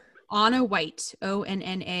 Anna White,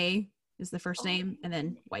 Onna is the first name, and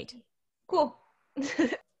then White. Cool.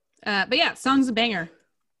 But yeah, song's a banger.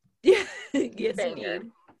 Yeah. Yes, Banger.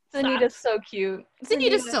 indeed. Sunita's so cute.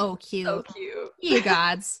 Sunita's so cute. so cute. You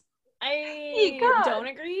gods. I God. don't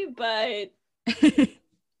agree, but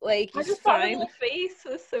like I it's just thought her fine. little face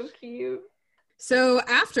was so cute. So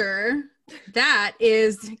after that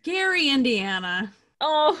is Gary, Indiana.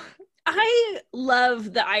 Oh, I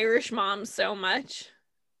love the Irish mom so much.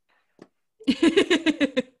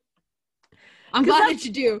 I'm glad that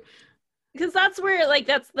you do. Because that's where, like,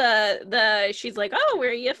 that's the she's like, oh, where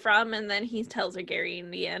are you from? And then he tells her Gary,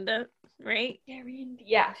 Indiana, right?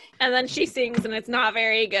 Yeah. And then she sings, and it's not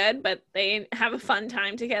very good, but they have a fun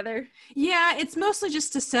time together. Yeah, it's mostly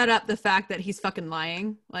just to set up the fact that he's fucking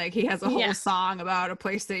lying. Like he has a whole Yeah. song about a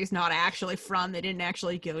place that he's not actually from, they didn't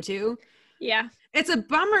actually go to. Yeah. It's a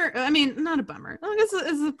bummer. I mean, not a bummer. I guess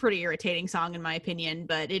it's a pretty irritating song in my opinion,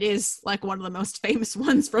 but it is like one of the most famous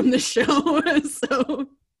ones from the show. So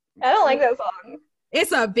I don't like that song.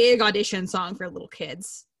 it's a big audition song for little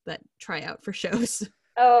kids that try out for shows.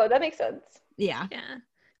 Oh, that makes sense. Yeah. Yeah.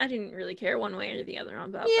 I didn't really care one way or the other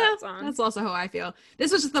about Yeah, that song. that's also how I feel.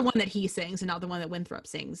 This was just the one that he sings and not the one that Winthrop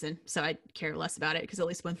sings, and so I care less about it because at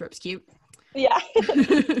least Winthrop's cute. Yeah.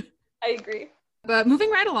 I agree. But moving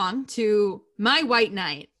right along to My White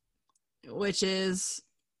Knight, which is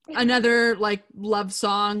another like love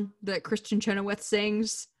song that Kristen Chenoweth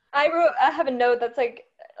sings. I have a note that's like,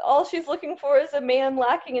 all she's looking for is a man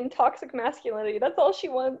lacking in toxic masculinity. That's all she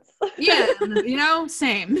wants. Yeah, you know,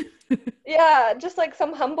 same. Yeah, just like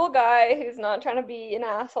some humble guy who's not trying to be an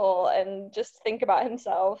asshole and just think about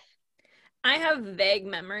himself. I have vague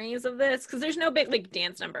memories of this because there's no big like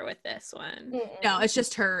dance number with this one. No, it's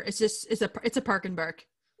just her. It's a Park and Burke.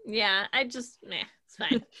 Yeah, it's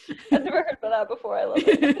fine. I've never heard about that before. I love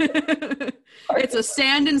it. It's a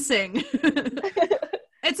stand and sing.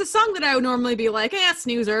 It's a song that I would normally be like,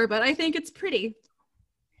 snoozer, but I think it's pretty.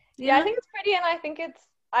 Yeah, I think it's pretty, and I think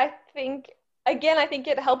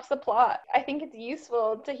it helps the plot. I think it's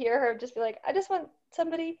useful to hear her just be like, I just want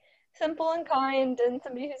somebody simple and kind and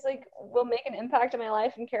somebody who's like will make an impact in my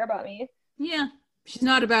life and care about me. Yeah. She's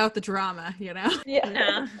not about the drama, you know? Yeah.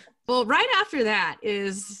 Nah. Well, right after that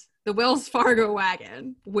is the Wells Fargo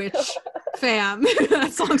wagon, which, fam,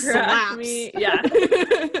 that song slaps. Yeah.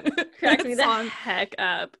 Crack me the song heck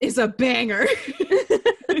up. is a banger.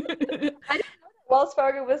 Wells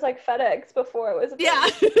Fargo was like FedEx before it was a thing. Yeah.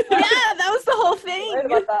 Yeah, that was the whole I thing. heard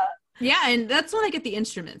about that. Yeah, and that's when I get the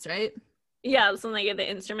instruments, right? Yeah, that's when they get the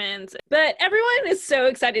instruments. But everyone is so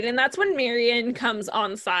excited, and that's when Marion comes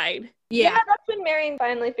on side. Yeah. That's when Marion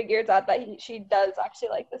finally figures out that she does actually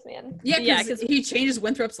like this man. Yeah, Yeah, because he changes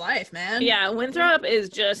Winthrop's life, man. Yeah, Winthrop is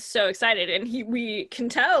just so excited, and we can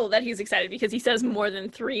tell that he's excited because he says more than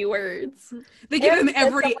 3 words. They give him Aaron said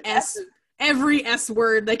every so much every S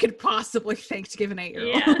word they could possibly think to give an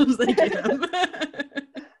 8-year-old. Yeah. They give him.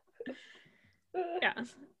 Yeah.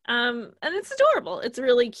 And it's adorable. It's a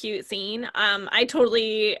really cute scene. I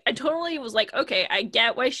totally was like, okay, I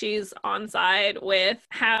get why she's on side with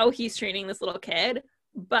how he's treating this little kid,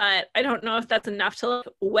 but I don't know if that's enough to like,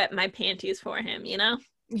 wet my panties for him, you know?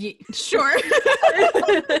 Yeah, sure.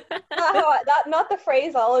 Not the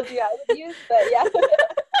phraseology I would use, but yeah.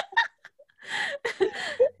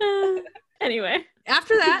 Anyway.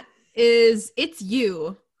 After that is It's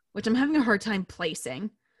You, which I'm having a hard time placing.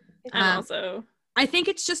 I'm also I think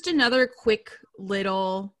it's just another quick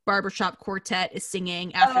little barbershop quartet is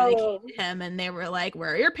singing after they came to him and they were like,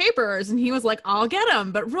 where are your papers? And he was like, I'll get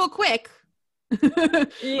them, but real quick.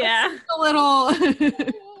 yeah. A little.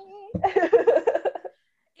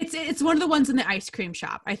 It's one of the ones in the ice cream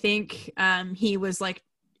shop. I think he was like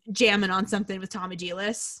jamming on something with Tommy G.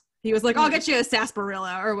 List. He was like, I'll get you a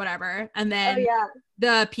sarsaparilla or whatever. And then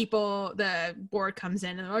the board comes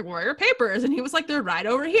in and they're like, where are your papers? And he was like, they're right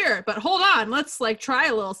over here. But hold on, let's like try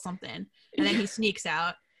a little something. And then he sneaks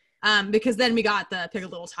out. Because then we got the Pick a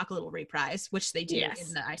Little, Talk a Little reprise, which they do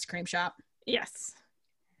in the ice cream shop. Yes.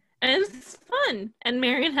 And it's fun. And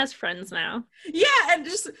Marion has friends now. Yeah, and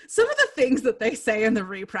just some of the things that they say in the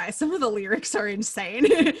reprise, some of the lyrics are insane.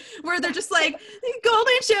 Where they're just like,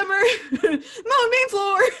 golden shimmer, moonbeam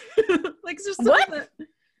floor. Like, it's just What?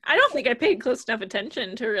 I don't think I paid close enough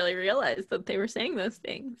attention to really realize that they were saying those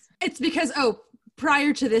things. It's because,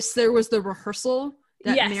 prior to this, there was the rehearsal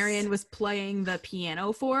that Yes. Marion was playing the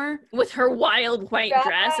piano for. With her wild white Yeah.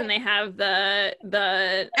 dress, and they have the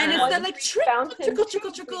And it's Um, the like fountain trickle,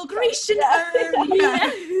 trickle, trickle, trickle. Grecian Yeah. urn.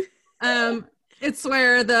 Yeah. It's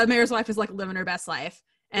where the mayor's wife is like living her best life.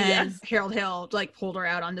 And Yes. Harold Hill like pulled her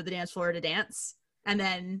out onto the dance floor to dance. And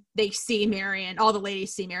then they see Marion, all the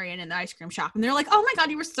ladies see Marion in the ice cream shop. And they're like, oh my God,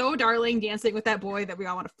 you were so darling dancing with that boy that we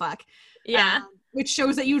all want to fuck. Yeah. Which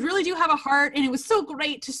shows that you really do have a heart. And it was so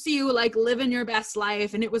great to see you like living your best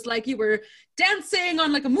life. And it was like you were dancing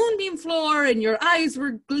on like a moonbeam floor and your eyes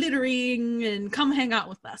were glittering and come hang out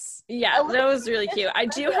with us. Yeah, that was really cute. I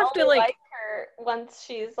do have to only like her once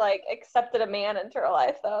she's like accepted a man into her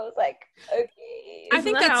life. So I was like, okay. I isn't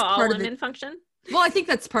think that that's how all part of women function. Well, I think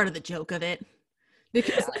that's part of the joke of it.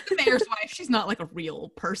 Because like, the mayor's wife, she's not like a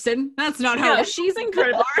real person. That's not how No, it she's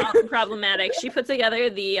incredibly problematic. She put together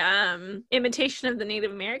the imitation of the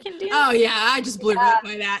Native American dance Oh yeah, I just blew right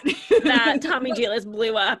by that. that Tommy Gillis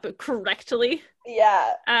blew up correctly.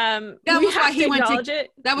 Yeah. That That we was why have he to went to- acknowledge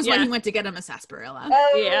it. That was Yeah. why he went to get him a sarsaparilla.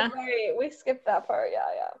 Oh, Yeah. right. We skipped that part.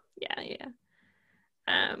 Yeah. Yeah.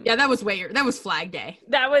 Yeah, that was Flag Day.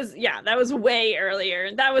 That was way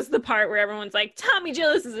earlier. That was the part where everyone's like, Tommy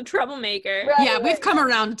Gillis is a troublemaker. Right, Yeah, we've right, come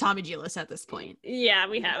around to Tommy Gillis at this point. Yeah,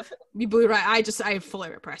 we have. You blew right. I fully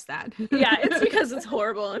repressed that. Yeah, it's because it's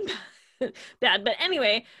horrible and bad. But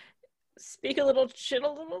anyway, speak a little, shit a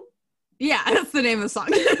little. Yeah, that's the name of the song.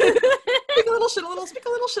 Speak a little, shit a little, speak a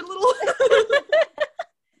little, shit a little.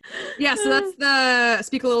 Yeah, so that's the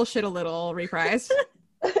Speak a Little, Shit a Little reprise.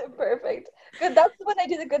 Perfect. Good. That's when they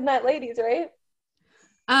do the Good Night Ladies, right?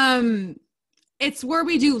 It's where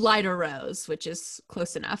we do Light a Rose, which is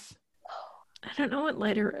close enough. I don't know what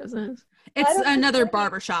Lighter Rose is. It's don't another think-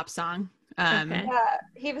 barbershop song. Okay. Yeah.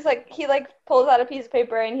 He was like, he pulls out a piece of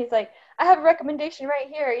paper and he's like, I have a recommendation right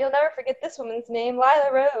here. You'll never forget this woman's name, Lila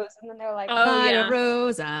Rose. And then they're like, Oh, Light yeah. a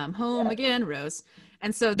Rose, I'm home again, Rose.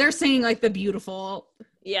 And so they're singing like the beautiful.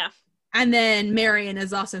 Yeah. And then Marion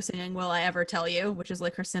is also singing Will I Ever Tell You, which is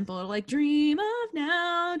like her simple like dream of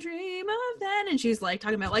now, dream of then. And she's like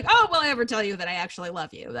talking about like, oh, will I ever tell you that I actually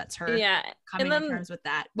love you? That's her Yeah. coming And to then, terms with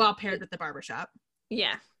that while paired with the barbershop.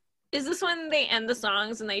 yeah. Is this when they end the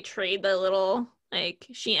songs and they trade the little, like,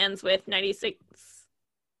 she ends with 96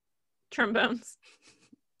 trombones?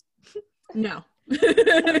 No.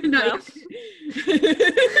 No.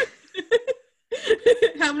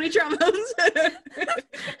 How many trombones?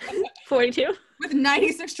 42? With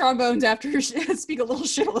 96 trombones after Speak a Little,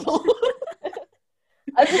 Shit a Little.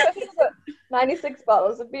 I think I think about 96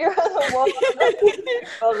 bottles of beer on the wall. 96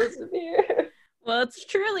 bottles of beer. Well, it's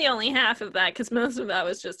truly only half of that because most of that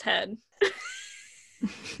was just head.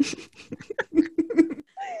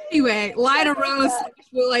 Anyway, Light a Rose,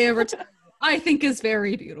 Will I Ever Tell You, I think is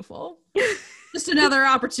very beautiful. Just another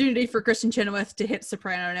opportunity for Kristen Chenoweth to hit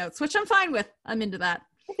soprano notes, which I'm fine with. I'm into that.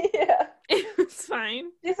 Yeah. It's fine.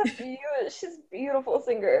 She's a beautiful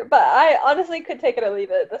singer. But I honestly could take it or leave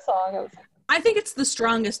it. The song. I was like, I think it's the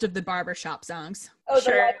strongest of the barbershop songs. oh,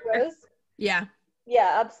 Sure. the Light Rose? Yeah.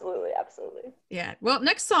 Yeah, absolutely. Yeah. Well,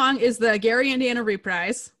 next song is the Gary Indiana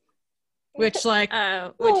reprise, which like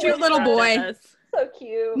Which cute little boy. does. So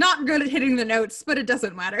cute. not good at hitting the notes, but it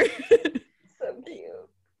doesn't matter. So cute.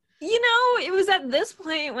 You know, it was at this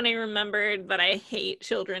point when I remembered that I hate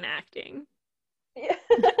children acting. Yeah.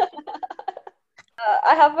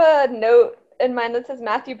 I have a note in mine that says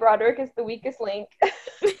Matthew Broderick is the weakest link. I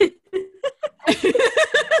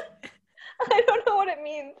don't know what it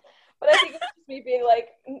means, but I think it's just me being like,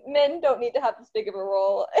 men don't need to have this big of a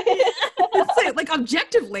role. It's like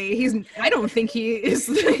objectively, I don't think he is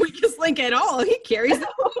the weakest link at all. He carries the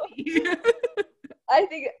movie. I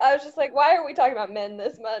think I was just like, why are we talking about men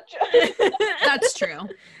this much? That's true.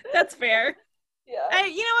 That's fair. Yeah.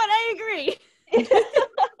 You know what? I agree.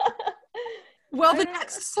 Well, the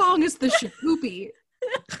next song is the Shapoopy.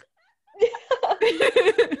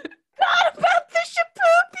 Not about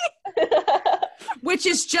the shapoopy. Which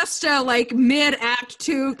is just a like mid-act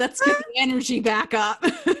two. Let's get the energy back up.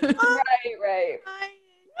 right. I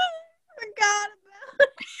forgot about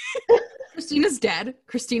it. Christina's dead.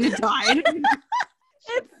 Christina died.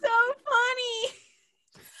 It's so funny.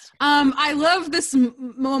 I love this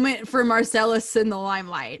moment for Marcellus in the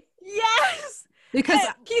limelight Yes. because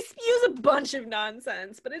He spews a bunch of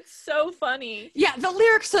nonsense, but it's so funny. yeah, the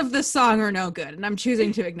lyrics of this song are no good, and I'm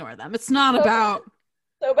choosing to ignore them. It's not about.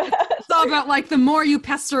 So bad. It's all about like the more you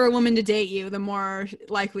pester a woman to date you, the more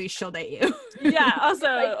likely she'll date you. Yeah. Also,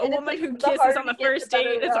 Like, a and it's woman like, who the kisses harder on the you get, first the better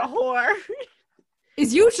date it is a goes. whore.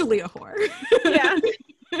 Is usually a whore. Yeah.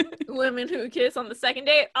 Women who kiss on the second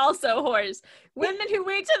date, also whores. Women who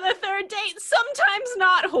wait to the third date, sometimes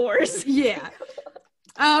not whores. Yeah.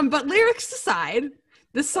 But lyrics aside,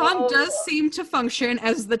 the song does seem to function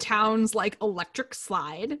as the town's like electric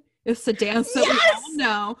slide. It's a dance that we all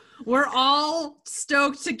know. We're all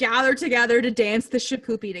stoked to gather together to dance the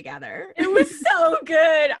Shipoopi together. It was so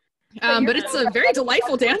good. But it's a very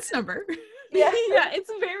delightful dance number. Yeah. Yeah,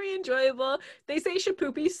 it's very enjoyable. They say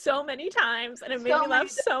Shipoopi so many times, and it made me laugh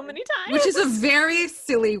so many times. Which is a very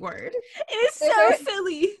silly word. It is so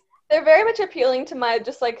silly. They're very much appealing to my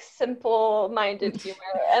just like simple-minded humor,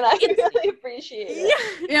 and I really appreciate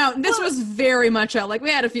it. Yeah, this was very much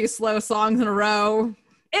we had a few slow songs in a row.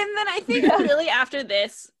 And then I think really after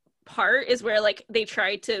this part is where like they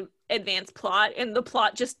try to advance plot, and the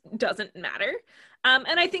plot just doesn't matter.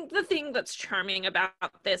 And I think the thing that's charming about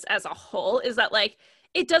this as a whole is that like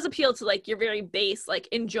it does appeal to like your very base like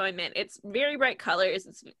enjoyment. It's very bright colors.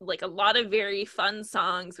 It's like a lot of very fun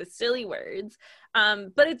songs with silly words.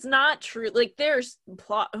 But it's not true. Like there's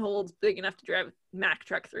plot holes big enough to drive a Mack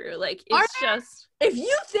truck through. Like it's just, if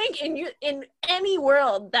you think in any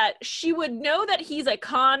world that she would know that he's a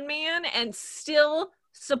con man and still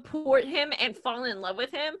support him and fall in love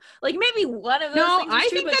with him, like maybe one of those things is I true,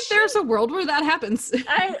 think but that there's a world where that happens.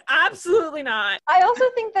 I absolutely not. I also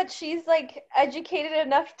think that she's like educated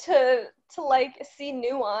enough to like see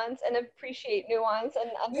nuance and appreciate nuance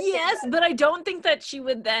and understand. Yes, but I don't think that she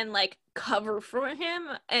would then like cover for him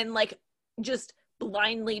and like just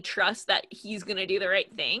blindly trust that he's gonna do the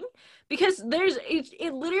right thing, because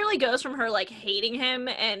it literally goes from her like hating him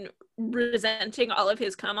and resenting all of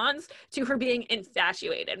his come-ons to her being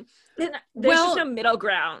infatuated. And there's just no middle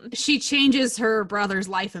ground. She changes her brother's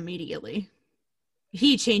life immediately.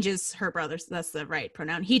 He changes her brother's, that's the right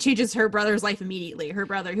pronoun. He changes her brother's life immediately. Her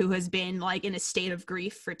brother, who has been like in a state of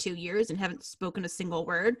grief for 2 years and haven't spoken a single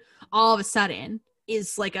word, all of a sudden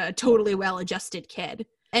is like a totally well-adjusted kid.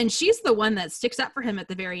 And she's the one that sticks up for him at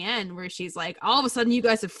the very end, where she's like, all of a sudden you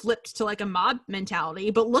guys have flipped to like a mob mentality,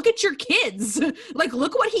 but look at your kids. Like,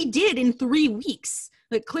 look what he did in 3 weeks.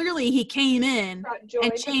 Like, clearly he came in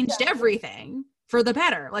and changed everything for the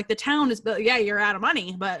better. Like, the town is, yeah, you're out of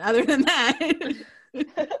money, but other than that.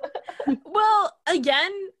 Well,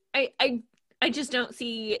 again, I just don't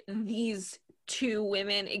see these two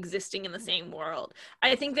women existing in the same world.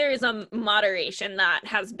 I think there is a moderation that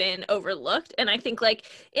has been overlooked, and I think like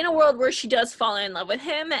in a world where she does fall in love with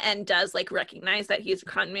him and does like recognize that he's a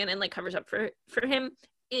con man and like covers up for him,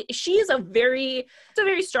 she's a very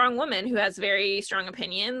strong woman who has very strong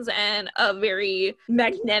opinions and a very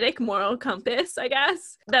magnetic moral compass, I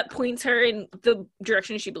guess, that points her in the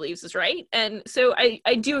direction she believes is right. And so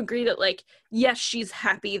I do agree that like, yes, she's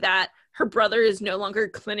happy that her brother is no longer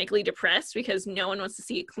clinically depressed, because no one wants to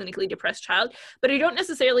see a clinically depressed child. But I don't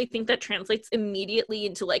necessarily think that translates immediately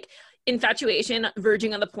into like infatuation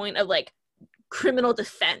verging on the point of like criminal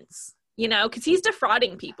defense, you know, because he's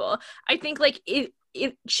defrauding people. I think like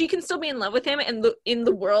if she can still be in love with him and in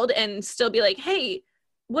the world and still be like, hey,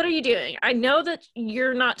 what are you doing? I know that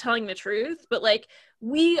you're not telling the truth, but like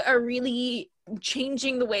we are really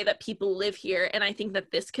changing the way that people live here, and I think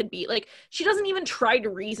that this could be like, she doesn't even try to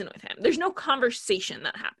reason with him. There's no conversation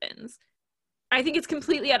that happens. I think it's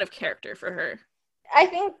completely out of character for her. I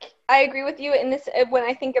think I agree with you in this when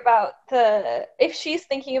I think about if she's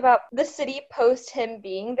thinking about the city post him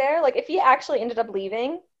being there, like if he actually ended up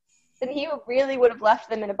leaving, then he really would have left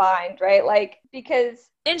them in a bind, right? Like, because...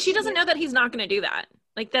 And she doesn't know that he's not going to do that.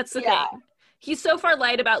 Like, that's the thing. He's so far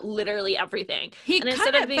lied about literally everything. He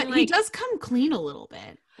does come clean a little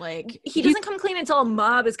bit. Like, he doesn't come clean until a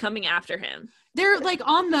mob is coming after him. They're like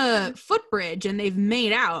on the footbridge and they've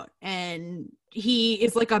made out, and he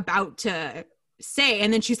is like about to say,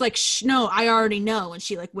 and then she's like, shh, no, I already know. And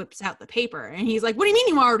she like whips out the paper, and he's like, what do you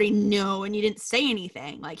mean you already know? And you didn't say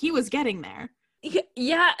anything. Like, he was getting there.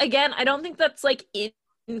 Yeah, again, I don't think that's like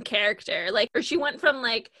in character. Like, or she went from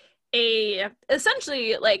like a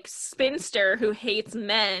essentially like spinster who hates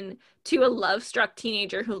men to a love-struck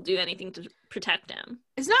teenager who'll do anything to protect him.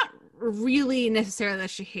 It's not really necessarily that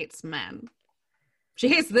she hates men. She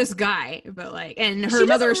hates this guy, but like, and her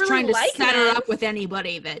mother is really trying to like set her up with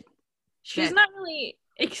anybody that she's not really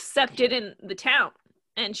accepted in the town,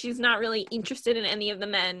 and she's not really interested in any of the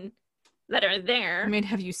men that are there. I mean,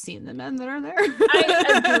 have you seen the men that are there?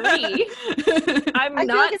 I agree. I'm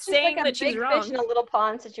not saying like that she's wrong. Fish in a little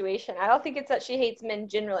pond situation. I don't think it's that she hates men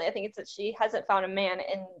generally. I think it's that she hasn't found a man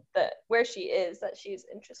in where she is that she's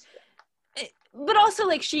interested in. But also,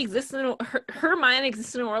 like, she exists in her mind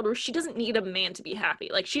exists in a world where she doesn't need a man to be happy.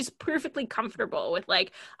 Like, she's perfectly comfortable with,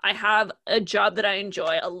 like, I have a job that I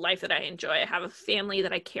enjoy, a life that I enjoy, I have a family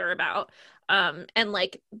that I care about, and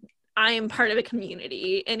like I am part of a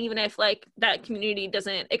community. And even if like that community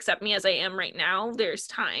doesn't accept me as I am right now, there's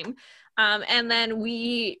time. And then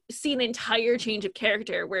we see an entire change of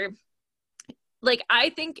character where, like,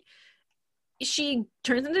 I think she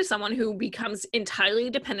turns into someone who becomes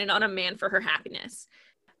entirely dependent on a man for her happiness.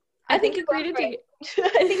 I think agreed to right.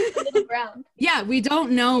 I think it's a little ground. Yeah, we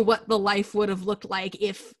don't know what the life would have looked like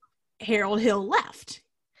if Harold Hill left.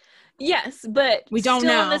 Yes, but we don't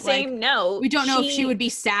still know. On the same note, we don't know if she would be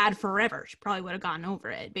sad forever. She probably would have gotten over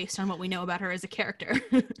it based on what we know about her as a character.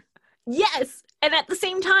 Yes, and at the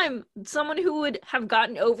same time, someone who would have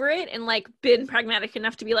gotten over it and like been pragmatic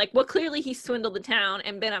enough to be like, well, clearly he swindled the town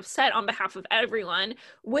and been upset on behalf of everyone,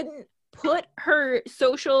 wouldn't put her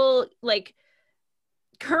social like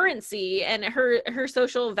currency and her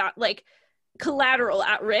social like collateral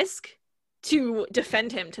at risk to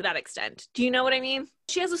defend him to that extent. Do you know what I mean?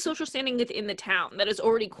 She has a social standing within the town that is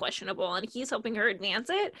already questionable, and he's helping her advance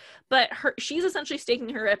it, but she's essentially staking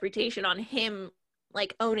her reputation on him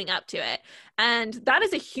like owning up to it, and that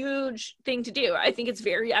is a huge thing to do. I think it's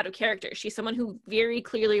very out of character. She's someone who very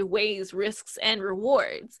clearly weighs risks and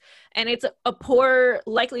rewards, and it's a poor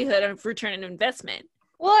likelihood of return on investment.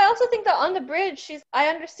 Well, I also think that on the bridge, I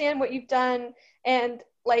understand what you've done, and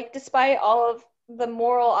like despite all of the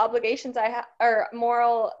moral obligations or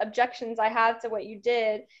moral objections I have to what you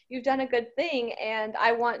did, you've done a good thing, and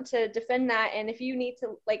I want to defend that. And if you need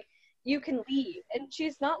to, like, you can leave. And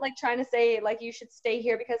she's not like trying to say like you should stay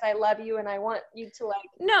here because I love you and I want you to like.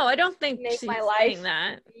 No, I don't think make she's my life saying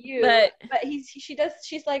that. But she does.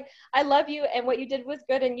 She's like, I love you and what you did was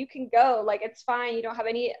good and you can go. Like it's fine. You don't have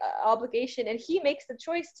any obligation. And he makes the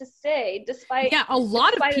choice to stay despite. Yeah, a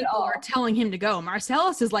lot of people are telling him to go.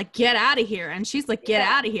 Marcellus is like, get out of here, and she's like, get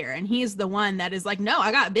out of here, and he's the one that is like, no,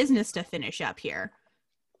 I got business to finish up here.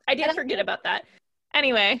 I did forget about that.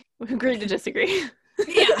 Anyway, we agreed to disagree.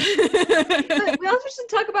 Yeah. But we also should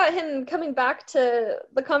talk about him coming back to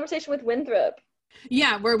the conversation with Winthrop.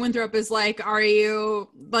 Yeah, where Winthrop is like, are you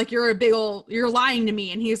like, you're lying to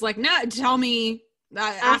me, and he's like, no, tell me,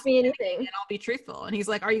 ask me anything and I'll be truthful. And he's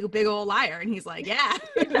like, are you a big old liar? And he's like, yeah.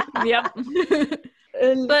 Yep.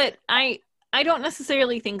 But I don't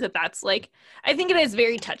necessarily think that that's like, I think it is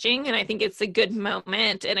very touching, and I think it's a good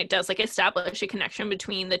moment, and it does like establish a connection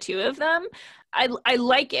between the two of them. I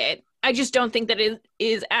like it. I just don't think that it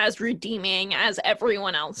is as redeeming as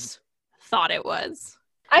everyone else thought it was.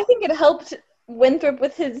 I think it helped Winthrop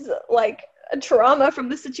with his like trauma from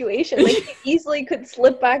the situation. Like he easily could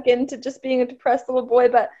slip back into just being a depressed little boy,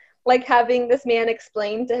 but like having this man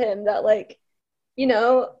explain to him that like, you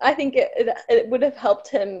know, I think it would have helped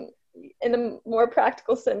him in a more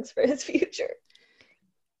practical sense for his future.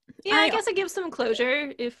 Yeah, I guess it gives some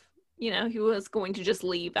closure if, you know, he was going to just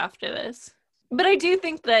leave after this. But I do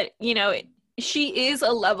think that, you know, she is a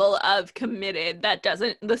level of committed that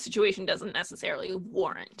the situation doesn't necessarily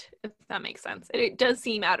warrant, if that makes sense. It does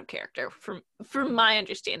seem out of character from my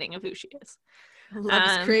understanding of who she is.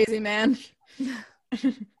 Love is crazy, man.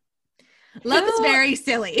 Love is very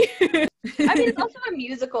silly. I mean, it's also a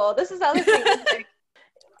musical. This is the other thing. Like,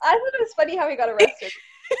 I thought it was funny how he got arrested.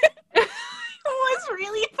 It was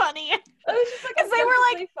really funny. It was just like, they were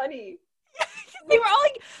like funny. They were all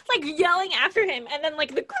like yelling after him, and then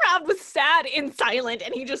like the crowd was sad and silent,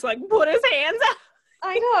 and he just like put his hands out.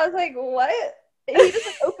 I know. I was like, what? And he just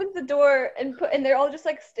like opens the door and they're all just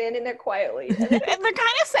like standing there quietly, and they're kind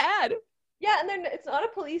of sad. Yeah, and it's not a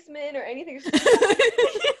policeman or anything.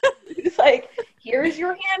 It's like, here's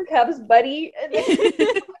your handcuffs, buddy. And then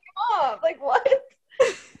off. Like what?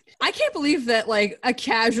 I can't believe that like a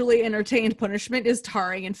casually entertained punishment is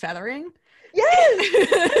tarring and feathering. Yes.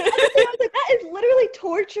 I was like, that is literally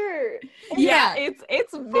torture. Yeah,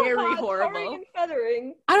 it's very horrible. Tarring and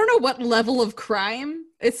feathering. I don't know what level of crime.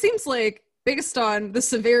 It seems like based on the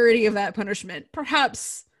severity of that punishment,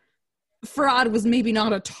 perhaps fraud was maybe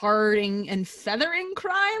not a tarring and feathering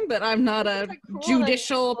crime, but I'm not a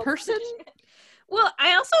judicial person. Well,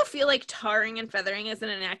 I also feel like tarring and feathering isn't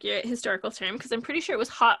an accurate historical term because I'm pretty sure it was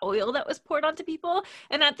hot oil that was poured onto people.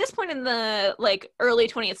 And at this point in the like early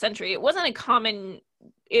 20th century, it wasn't common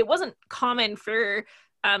for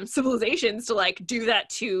civilizations to like do that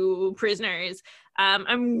to prisoners.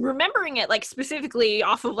 I'm remembering it like specifically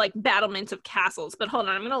off of like battlements of castles, but hold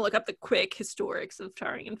on, I'm going to look up the quick historics of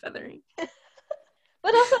tarring and feathering.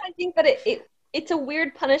 But also I think that it's a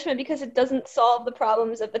weird punishment because it doesn't solve the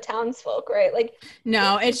problems of the townsfolk, right? Like,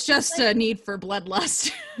 No, it's just a need for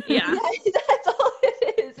bloodlust. Yeah. that's all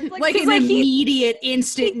it is. It's Like an immediate,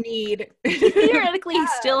 instant need. Theoretically, he Yeah,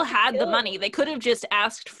 still had the kill money. They could have just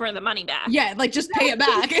asked for the money back. Yeah, like just pay it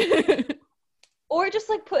back. or just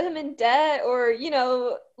like put him in debt, or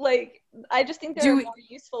like I just think there are Do more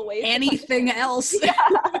useful ways. Anything else.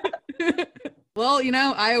 Yeah. Well,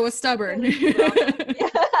 Iowa's stubborn. Yeah.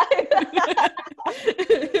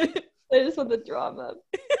 I just want the drama.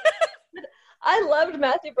 I loved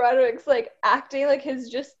Matthew Broderick's like acting, like his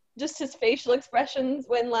just his facial expressions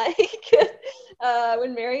when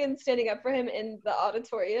when Marion's standing up for him in the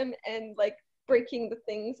auditorium and like breaking the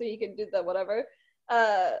thing so he could do the whatever.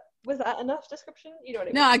 Was that enough description? You know what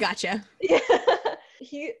I mean? No, I gotcha. Yeah.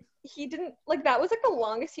 He didn't like that was like the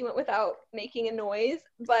longest he went without making a noise,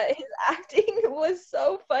 but his acting was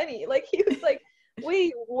so funny. Like he was like,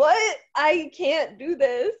 wait, what? I can't do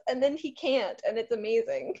this. And then he can't, and it's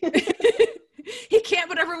amazing. He can't,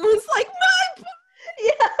 but everyone's like, no!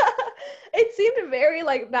 Yeah. It seemed very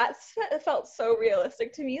like that felt so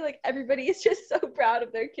realistic to me. Like everybody is just so proud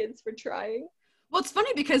of their kids for trying. Well, it's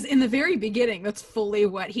funny because in the very beginning, that's fully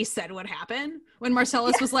what he said would happen. When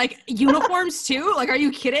Marcellus was like, uniforms too? Like, are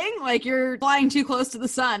you kidding? Like, you're flying too close to the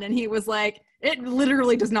sun. And he was like, it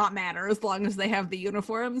literally does not matter as long as they have the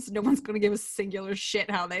uniforms. No one's going to give a singular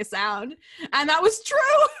shit how they sound. And that was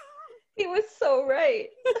true. He was so right.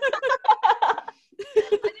 I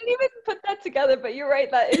didn't even put that together, but you're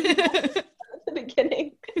right. That is at the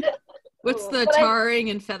beginning. What's the But tarring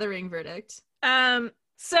and feathering verdict?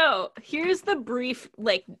 So here's the brief,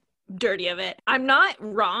 like, dirty of it. I'm not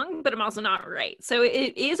wrong, but I'm also not right. So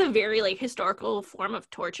it is a very, like, historical form of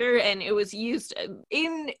torture, and it was used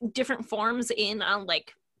in different forms in,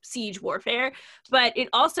 like, siege warfare, but it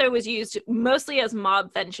also was used mostly as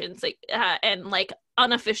mob vengeance, like, and, like,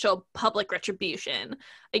 unofficial public retribution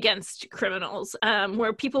against criminals,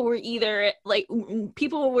 where people were either, like,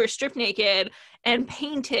 people were stripped naked and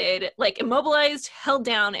painted, like, immobilized, held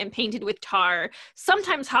down, and painted with tar,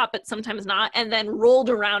 sometimes hot, but sometimes not, and then rolled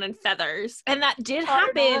around in feathers. And that did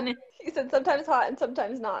happen. He said sometimes hot and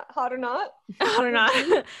sometimes not. Hot or not? Hot or not.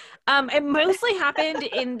 It mostly happened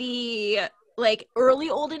in the, like, early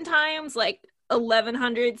olden times, like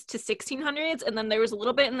 1100s to 1600s, and then there was a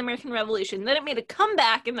little bit in the American Revolution. Then it made a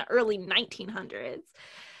comeback in the early 1900s.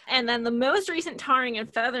 And then the most recent tarring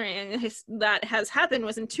and feathering that has happened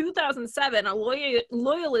was in 2007. A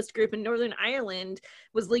loyalist group in Northern Ireland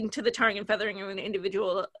was linked to the tarring and feathering of an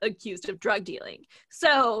individual accused of drug dealing.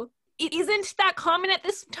 So it isn't that common at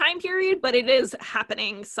this time period, but it is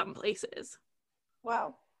happening some places.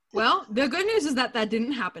 Wow. Well, the good news is that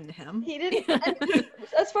didn't happen to him. He didn't,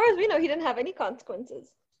 as far as we know, he didn't have any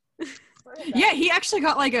consequences. Yeah, he actually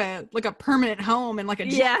got like a permanent home and like a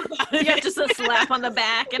Yeah, just a slap on the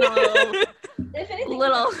back and a little. If anything,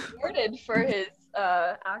 Little. he was rewarded for his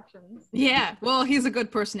actions. Yeah, well, he's a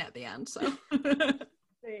good person at the end, so There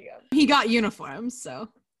you go. he got uniforms, so.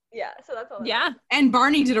 Yeah, so that's all. Yeah, And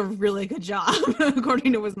Barney did a really good job,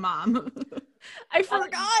 according to his mom. I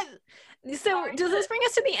forgot. So does this bring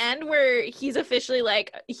us to the end where he's officially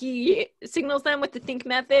like, he signals them with the think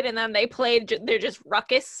method and then they played, they're just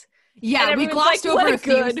ruckus? Yeah, And we everyone's glossed like, over what a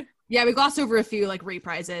few. good. Yeah, we glossed over a few like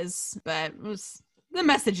reprises, but the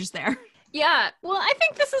message is there. Yeah, well, I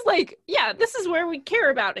think this is like, yeah, this is where we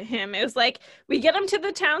care about him. It was like, we get him to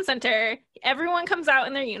the town center, everyone comes out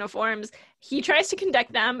in their uniforms, he tries to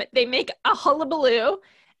conduct them, they make a hullabaloo,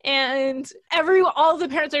 and all the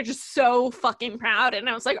parents are just so fucking proud. And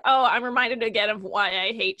I was like, oh, I'm reminded again of why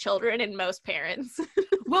I hate children and most parents.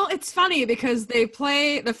 Well, it's funny because they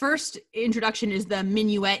play, the first introduction is the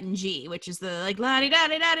minuet in G, which is the like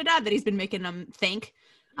la-di-da-di-da-di-da that he's been making them think.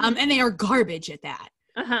 And they are garbage at that.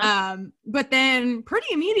 Uh-huh. But then pretty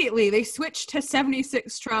immediately they switch to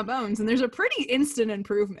 76 trombones and there's a pretty instant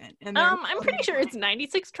improvement. And I'm pretty sure it's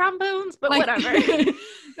 96 trombones, but like, whatever.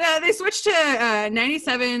 They switched to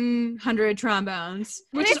 9,700 trombones,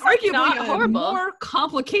 which is it's, like, arguably not a horrible. more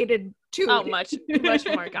complicated tune. Oh, much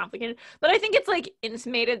more complicated. But I think it's like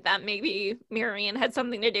intimated that maybe Marion had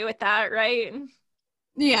something to do with that, right?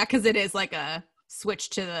 Yeah, because it is like a switch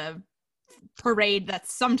to the parade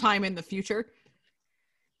that's sometime in the future.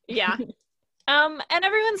 Yeah. And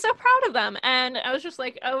everyone's so proud of them. And I was just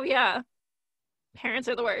like, oh yeah, parents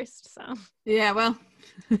are the worst. So Yeah, well,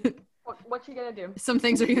 What you gonna do? some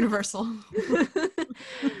things are universal.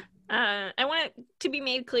 I want it to be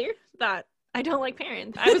made clear that I don't like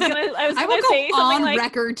parents. I was gonna I will say go something on like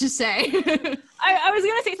record to say. I was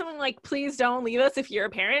gonna say something like, please don't leave us if you're a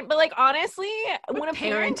parent. But like honestly, when a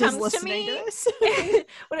parent is comes to listening me, to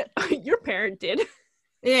this? your parent nerd did.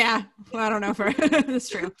 Yeah, well, I don't know for that's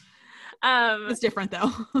true. It's different though.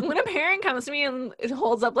 When a parent comes to me and it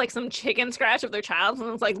holds up like some chicken scratch of their child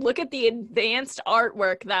and it's like, look at the advanced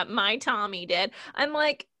artwork that my Tommy did, I'm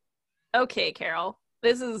like, okay, Carol,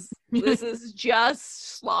 this is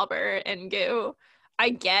just slobber and goo. I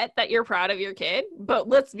get that you're proud of your kid, but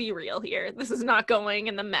let's be real here. This is not going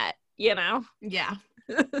in the Met, you know? Yeah.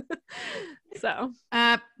 So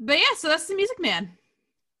But yeah, so that's the Music Man.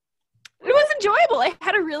 it was enjoyable. I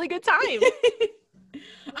had a really good time.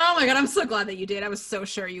 Oh my god, I'm so glad that you did. I was so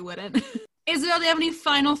sure you wouldn't. Isabel, do you have any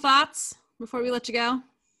final thoughts before we let you go?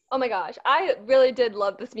 Oh my gosh, I really did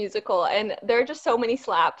love this musical, and there are just so many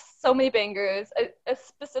slaps, so many bangers.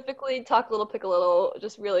 Specifically, Talk a Little, Pick a Little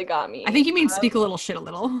just really got me. I think you mean Speak a Little, Shit a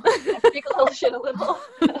Little. Speak a Little, Shit a Little.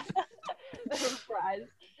 Surprise.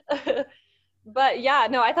 But yeah,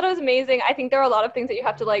 no, I thought it was amazing. I think there are a lot of things that you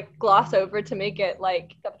have to like gloss over to make it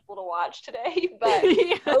like acceptable to watch today. But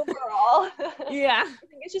Yeah. overall, Yeah. I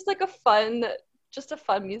think it's just like a fun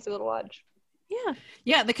musical to watch. Yeah.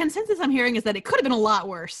 Yeah, the consensus I'm hearing is that it could have been a lot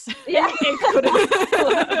worse. Yeah. It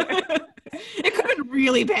could have been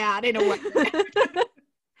really bad in a way.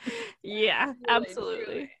 Yeah,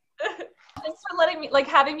 absolutely. Thanks for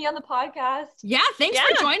having me on the podcast. Yeah, thanks Yeah.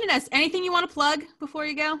 for joining us. Anything you want to plug before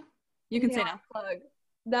you go? You can say no. Plug.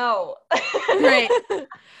 No. Great.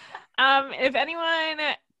 If anyone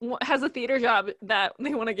has a theater job that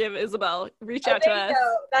they want to give Isabel, reach out to There you us.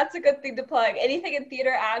 go. That's a good thing to plug. Anything in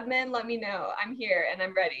theater admin, let me know. I'm here and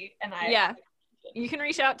I'm ready. And Yeah. You can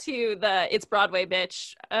reach out to the It's Broadway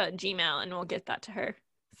Bitch Gmail and we'll get that to her.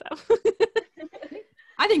 So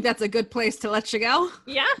I think that's a good place to let you go.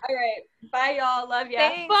 yeah. All right. Bye, y'all. Love ya.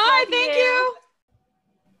 Thanks. Bye. Love Thank you. you.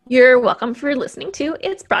 You're welcome for listening to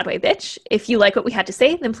It's Broadway Bitch. If you like what we had to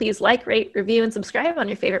say, then please like, rate, review, and subscribe on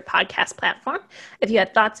your favorite podcast platform. If you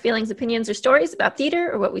had thoughts, feelings, opinions, or stories about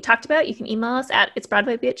theater or what we talked about, you can email us at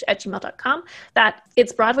itsbroadwaybitch@gmail.com. That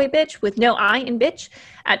It's Broadway Bitch with no I in bitch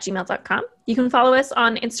 @gmail.com. You can follow us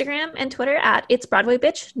on Instagram and Twitter at It's Broadway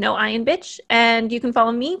Bitch, no I in bitch. And you can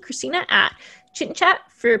follow me, Christina, at Chit and Chat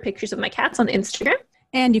for pictures of my cats on Instagram.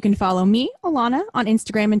 And you can follow me, Alana, on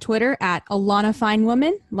Instagram and Twitter at Alana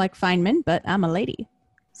Finewoman, like Feynman, but I'm a lady.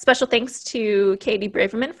 Special thanks to Katie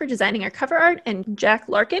Braverman for designing our cover art and Jack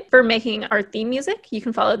Larkin for making our theme music. You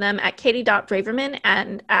can follow them at katie.braverman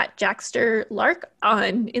and at jacksterlark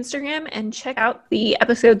on Instagram and check out the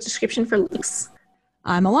episode description for links.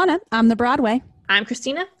 I'm Alana. I'm the Broadway. I'm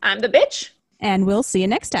Christina. I'm the bitch. And we'll see you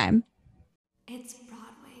next time. It's